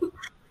 So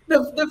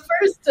the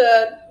first,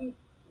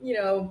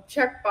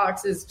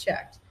 checkbox is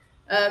checked.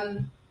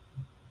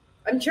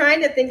 I'm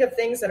trying to think of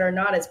things that are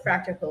not as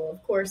practical.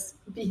 Of course,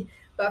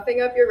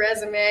 buffing up your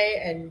resume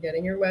and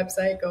getting your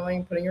website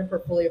going, putting your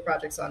portfolio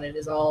projects on it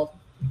is all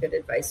good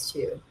advice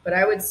too. But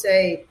I would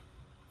say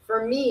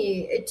for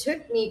me, it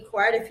took me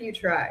quite a few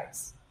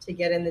tries to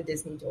get in the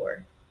Disney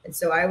door. And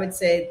so I would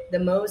say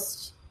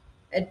the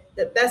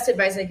best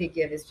advice I could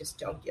give is just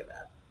don't give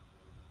up.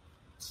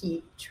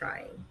 Keep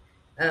trying.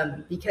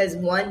 Because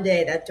one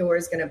day that door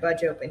is going to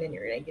budge open and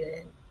you're going to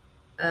get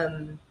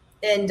in.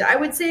 And I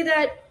would say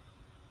that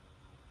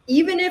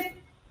even if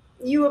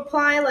you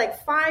apply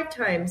like 5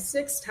 times,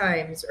 6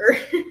 times, or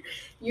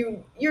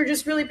you're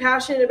just really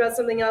passionate about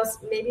something else,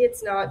 maybe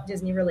it's not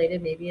Disney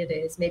related, maybe it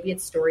is, maybe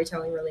it's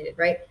storytelling related,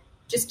 right?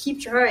 Just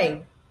keep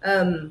trying.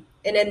 And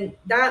then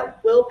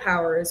that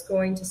willpower is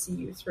going to see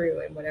you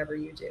through in whatever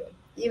you do,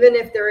 even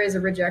if there is a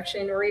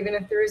rejection or even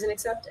if there is an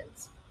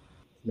acceptance.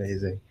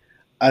 Amazing.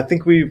 I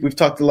think we've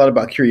talked a lot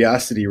about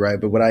curiosity, right?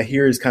 But what I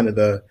hear is kind of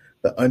the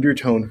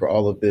undertone for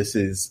all of this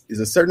is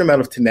a certain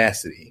amount of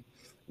tenacity,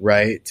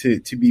 right?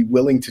 To be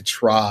willing to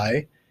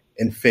try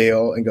and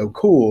fail and go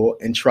cool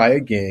and try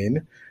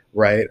again,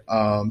 right?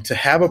 To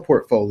have a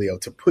portfolio,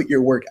 to put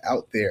your work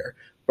out there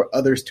for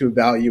others to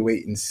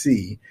evaluate and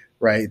see,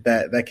 right?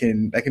 That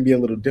can be a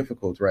little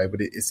difficult, right?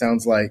 But it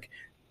sounds like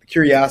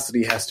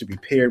curiosity has to be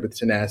paired with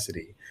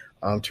tenacity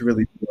to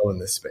really do well in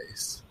this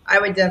space. I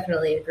would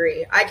definitely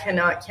agree. I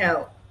cannot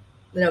count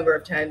the number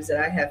of times that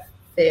I have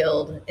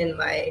failed in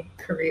my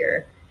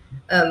career.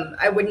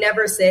 I would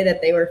never say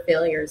that they were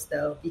failures,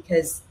 though,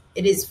 because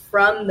it is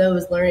from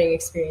those learning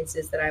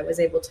experiences that I was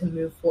able to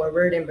move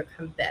forward and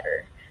become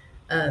better.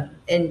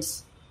 And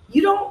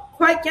you don't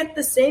quite get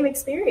the same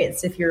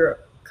experience if you're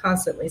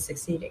constantly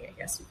succeeding, I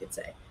guess you could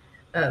say.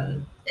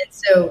 And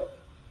so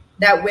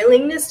that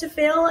willingness to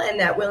fail and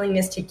that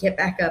willingness to get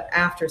back up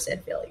after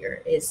said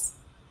failure is,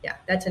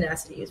 that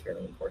tenacity is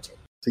really important.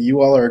 So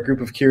you all are a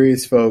group of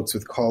curious folks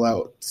with call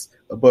outs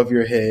above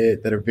your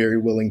head that are very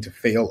willing to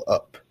fail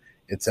up,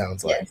 it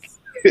sounds like.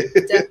 Yes,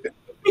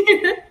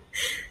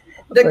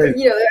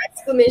 definitely. The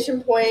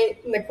exclamation point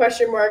and the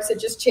question marks, it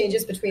just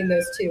changes between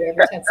those two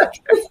every 10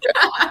 seconds.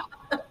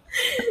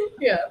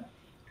 Yeah.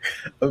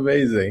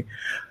 Amazing.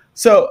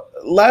 So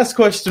last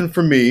question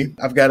for me,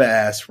 I've got to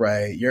ask,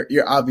 right?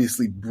 You're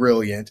obviously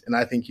brilliant, and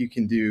I think you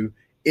can do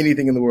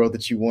anything in the world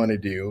that you want to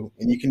do,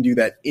 and you can do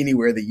that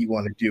anywhere that you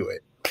want to do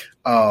it.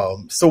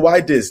 So why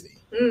Disney?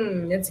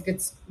 That's a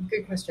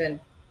good question.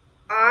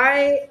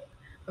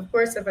 Of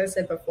course, as I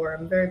said before,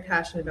 I'm very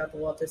passionate about the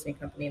Walt Disney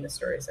Company and the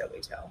stories that we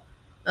tell.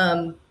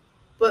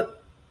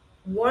 But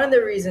one of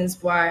the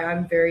reasons why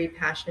I'm very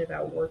passionate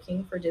about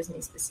working for Disney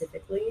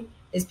specifically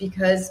is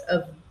because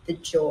of the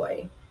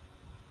joy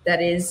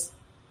that is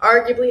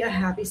arguably a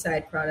happy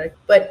side product.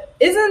 But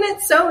isn't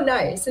it so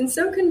nice and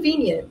so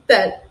convenient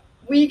that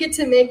we get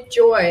to make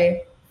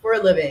joy for a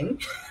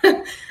living.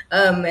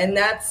 And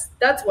that's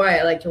why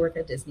I like to work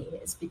at Disney,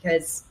 is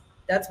because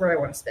that's where I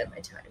want to spend my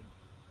time.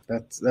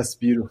 That's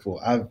beautiful.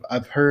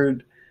 I've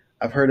heard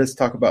us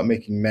talk about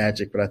making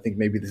magic, but I think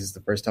maybe this is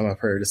the first time I've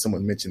heard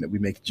someone mention that we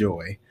make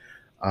joy.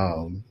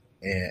 And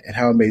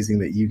how amazing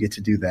that you get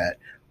to do that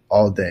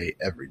all day,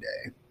 every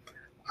day.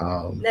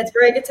 That's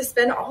where I get to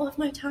spend all of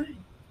my time.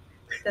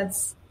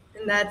 That's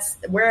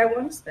where I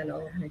want to spend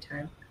all of my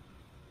time.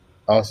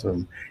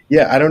 Awesome.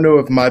 Yeah, I don't know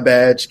if my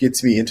badge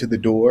gets me into the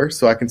door,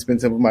 so I can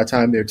spend some of my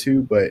time there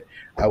too, but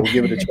I will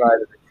give it a try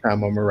the next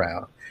time I'm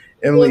around.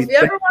 Emily, well, if you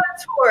ever want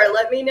a tour,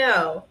 let me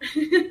know.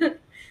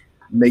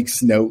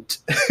 Makes note.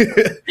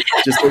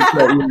 Just so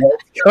you know,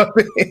 it's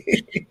coming.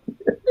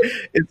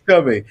 It's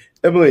coming.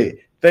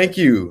 Emily, thank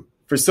you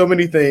for so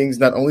many things,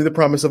 not only the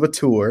promise of a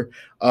tour,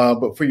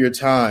 but for your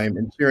time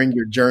and sharing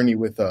your journey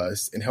with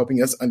us and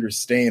helping us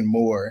understand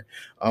more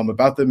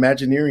about the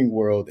Imagineering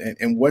world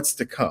and what's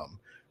to come,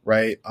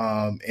 right?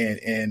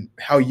 And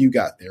how you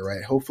got there,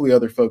 right? Hopefully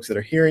other folks that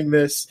are hearing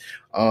this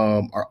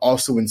are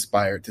also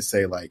inspired to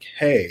say like,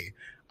 hey,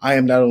 I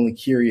am not only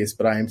curious,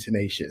 but I am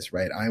tenacious,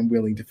 right? I am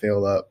willing to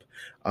fail up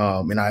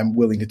and I'm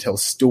willing to tell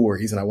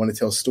stories, and I want to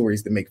tell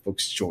stories that make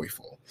folks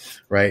joyful,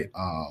 right?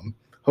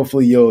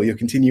 Hopefully you'll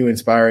continue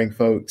inspiring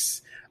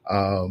folks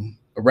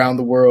around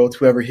the world,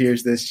 whoever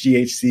hears this,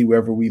 GHC,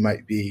 wherever we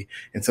might be.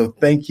 And so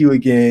thank you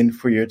again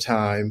for your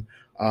time.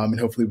 And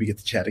hopefully we get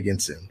to chat again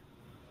soon.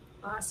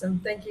 Awesome.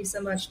 Thank you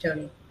so much,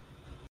 Tony.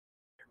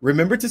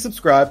 Remember to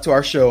subscribe to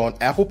our show on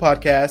Apple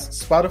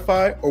Podcasts,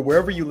 Spotify, or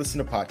wherever you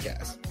listen to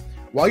podcasts.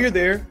 While you're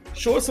there,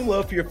 show us some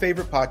love for your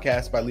favorite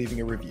podcast by leaving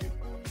a review.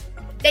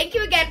 Thank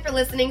you again for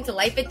listening to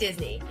Life at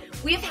Disney.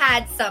 We've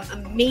had some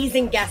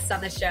amazing guests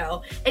on the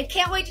show and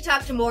can't wait to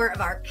talk to more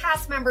of our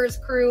cast members,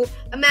 crew,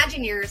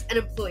 Imagineers, and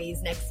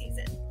employees next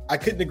season. I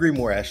couldn't agree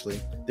more, Ashley.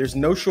 There's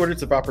no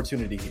shortage of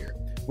opportunity here.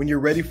 When you're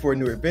ready for a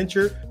new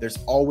adventure, there's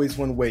always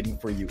one waiting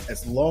for you,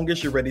 as long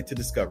as you're ready to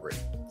discover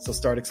it. So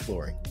start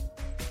exploring.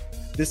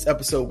 This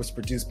episode was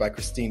produced by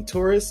Christine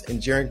Torres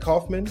and Jaron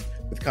Kaufman,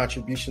 with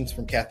contributions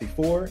from Kathy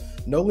Four,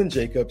 Nolan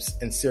Jacobs,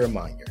 and Sarah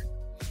Monier.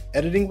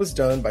 Editing was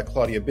done by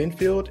Claudia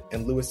Benfield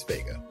and Louis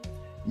Vega.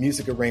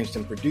 Music arranged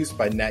and produced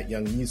by Nat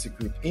Young Music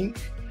Group, Inc.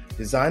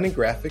 Design and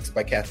graphics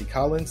by Kathy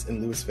Collins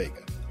and Louis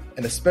Vega.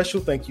 And a special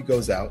thank you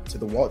goes out to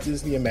the Walt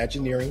Disney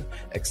Imagineering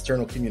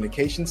External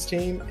Communications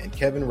team and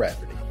Kevin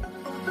Rafferty.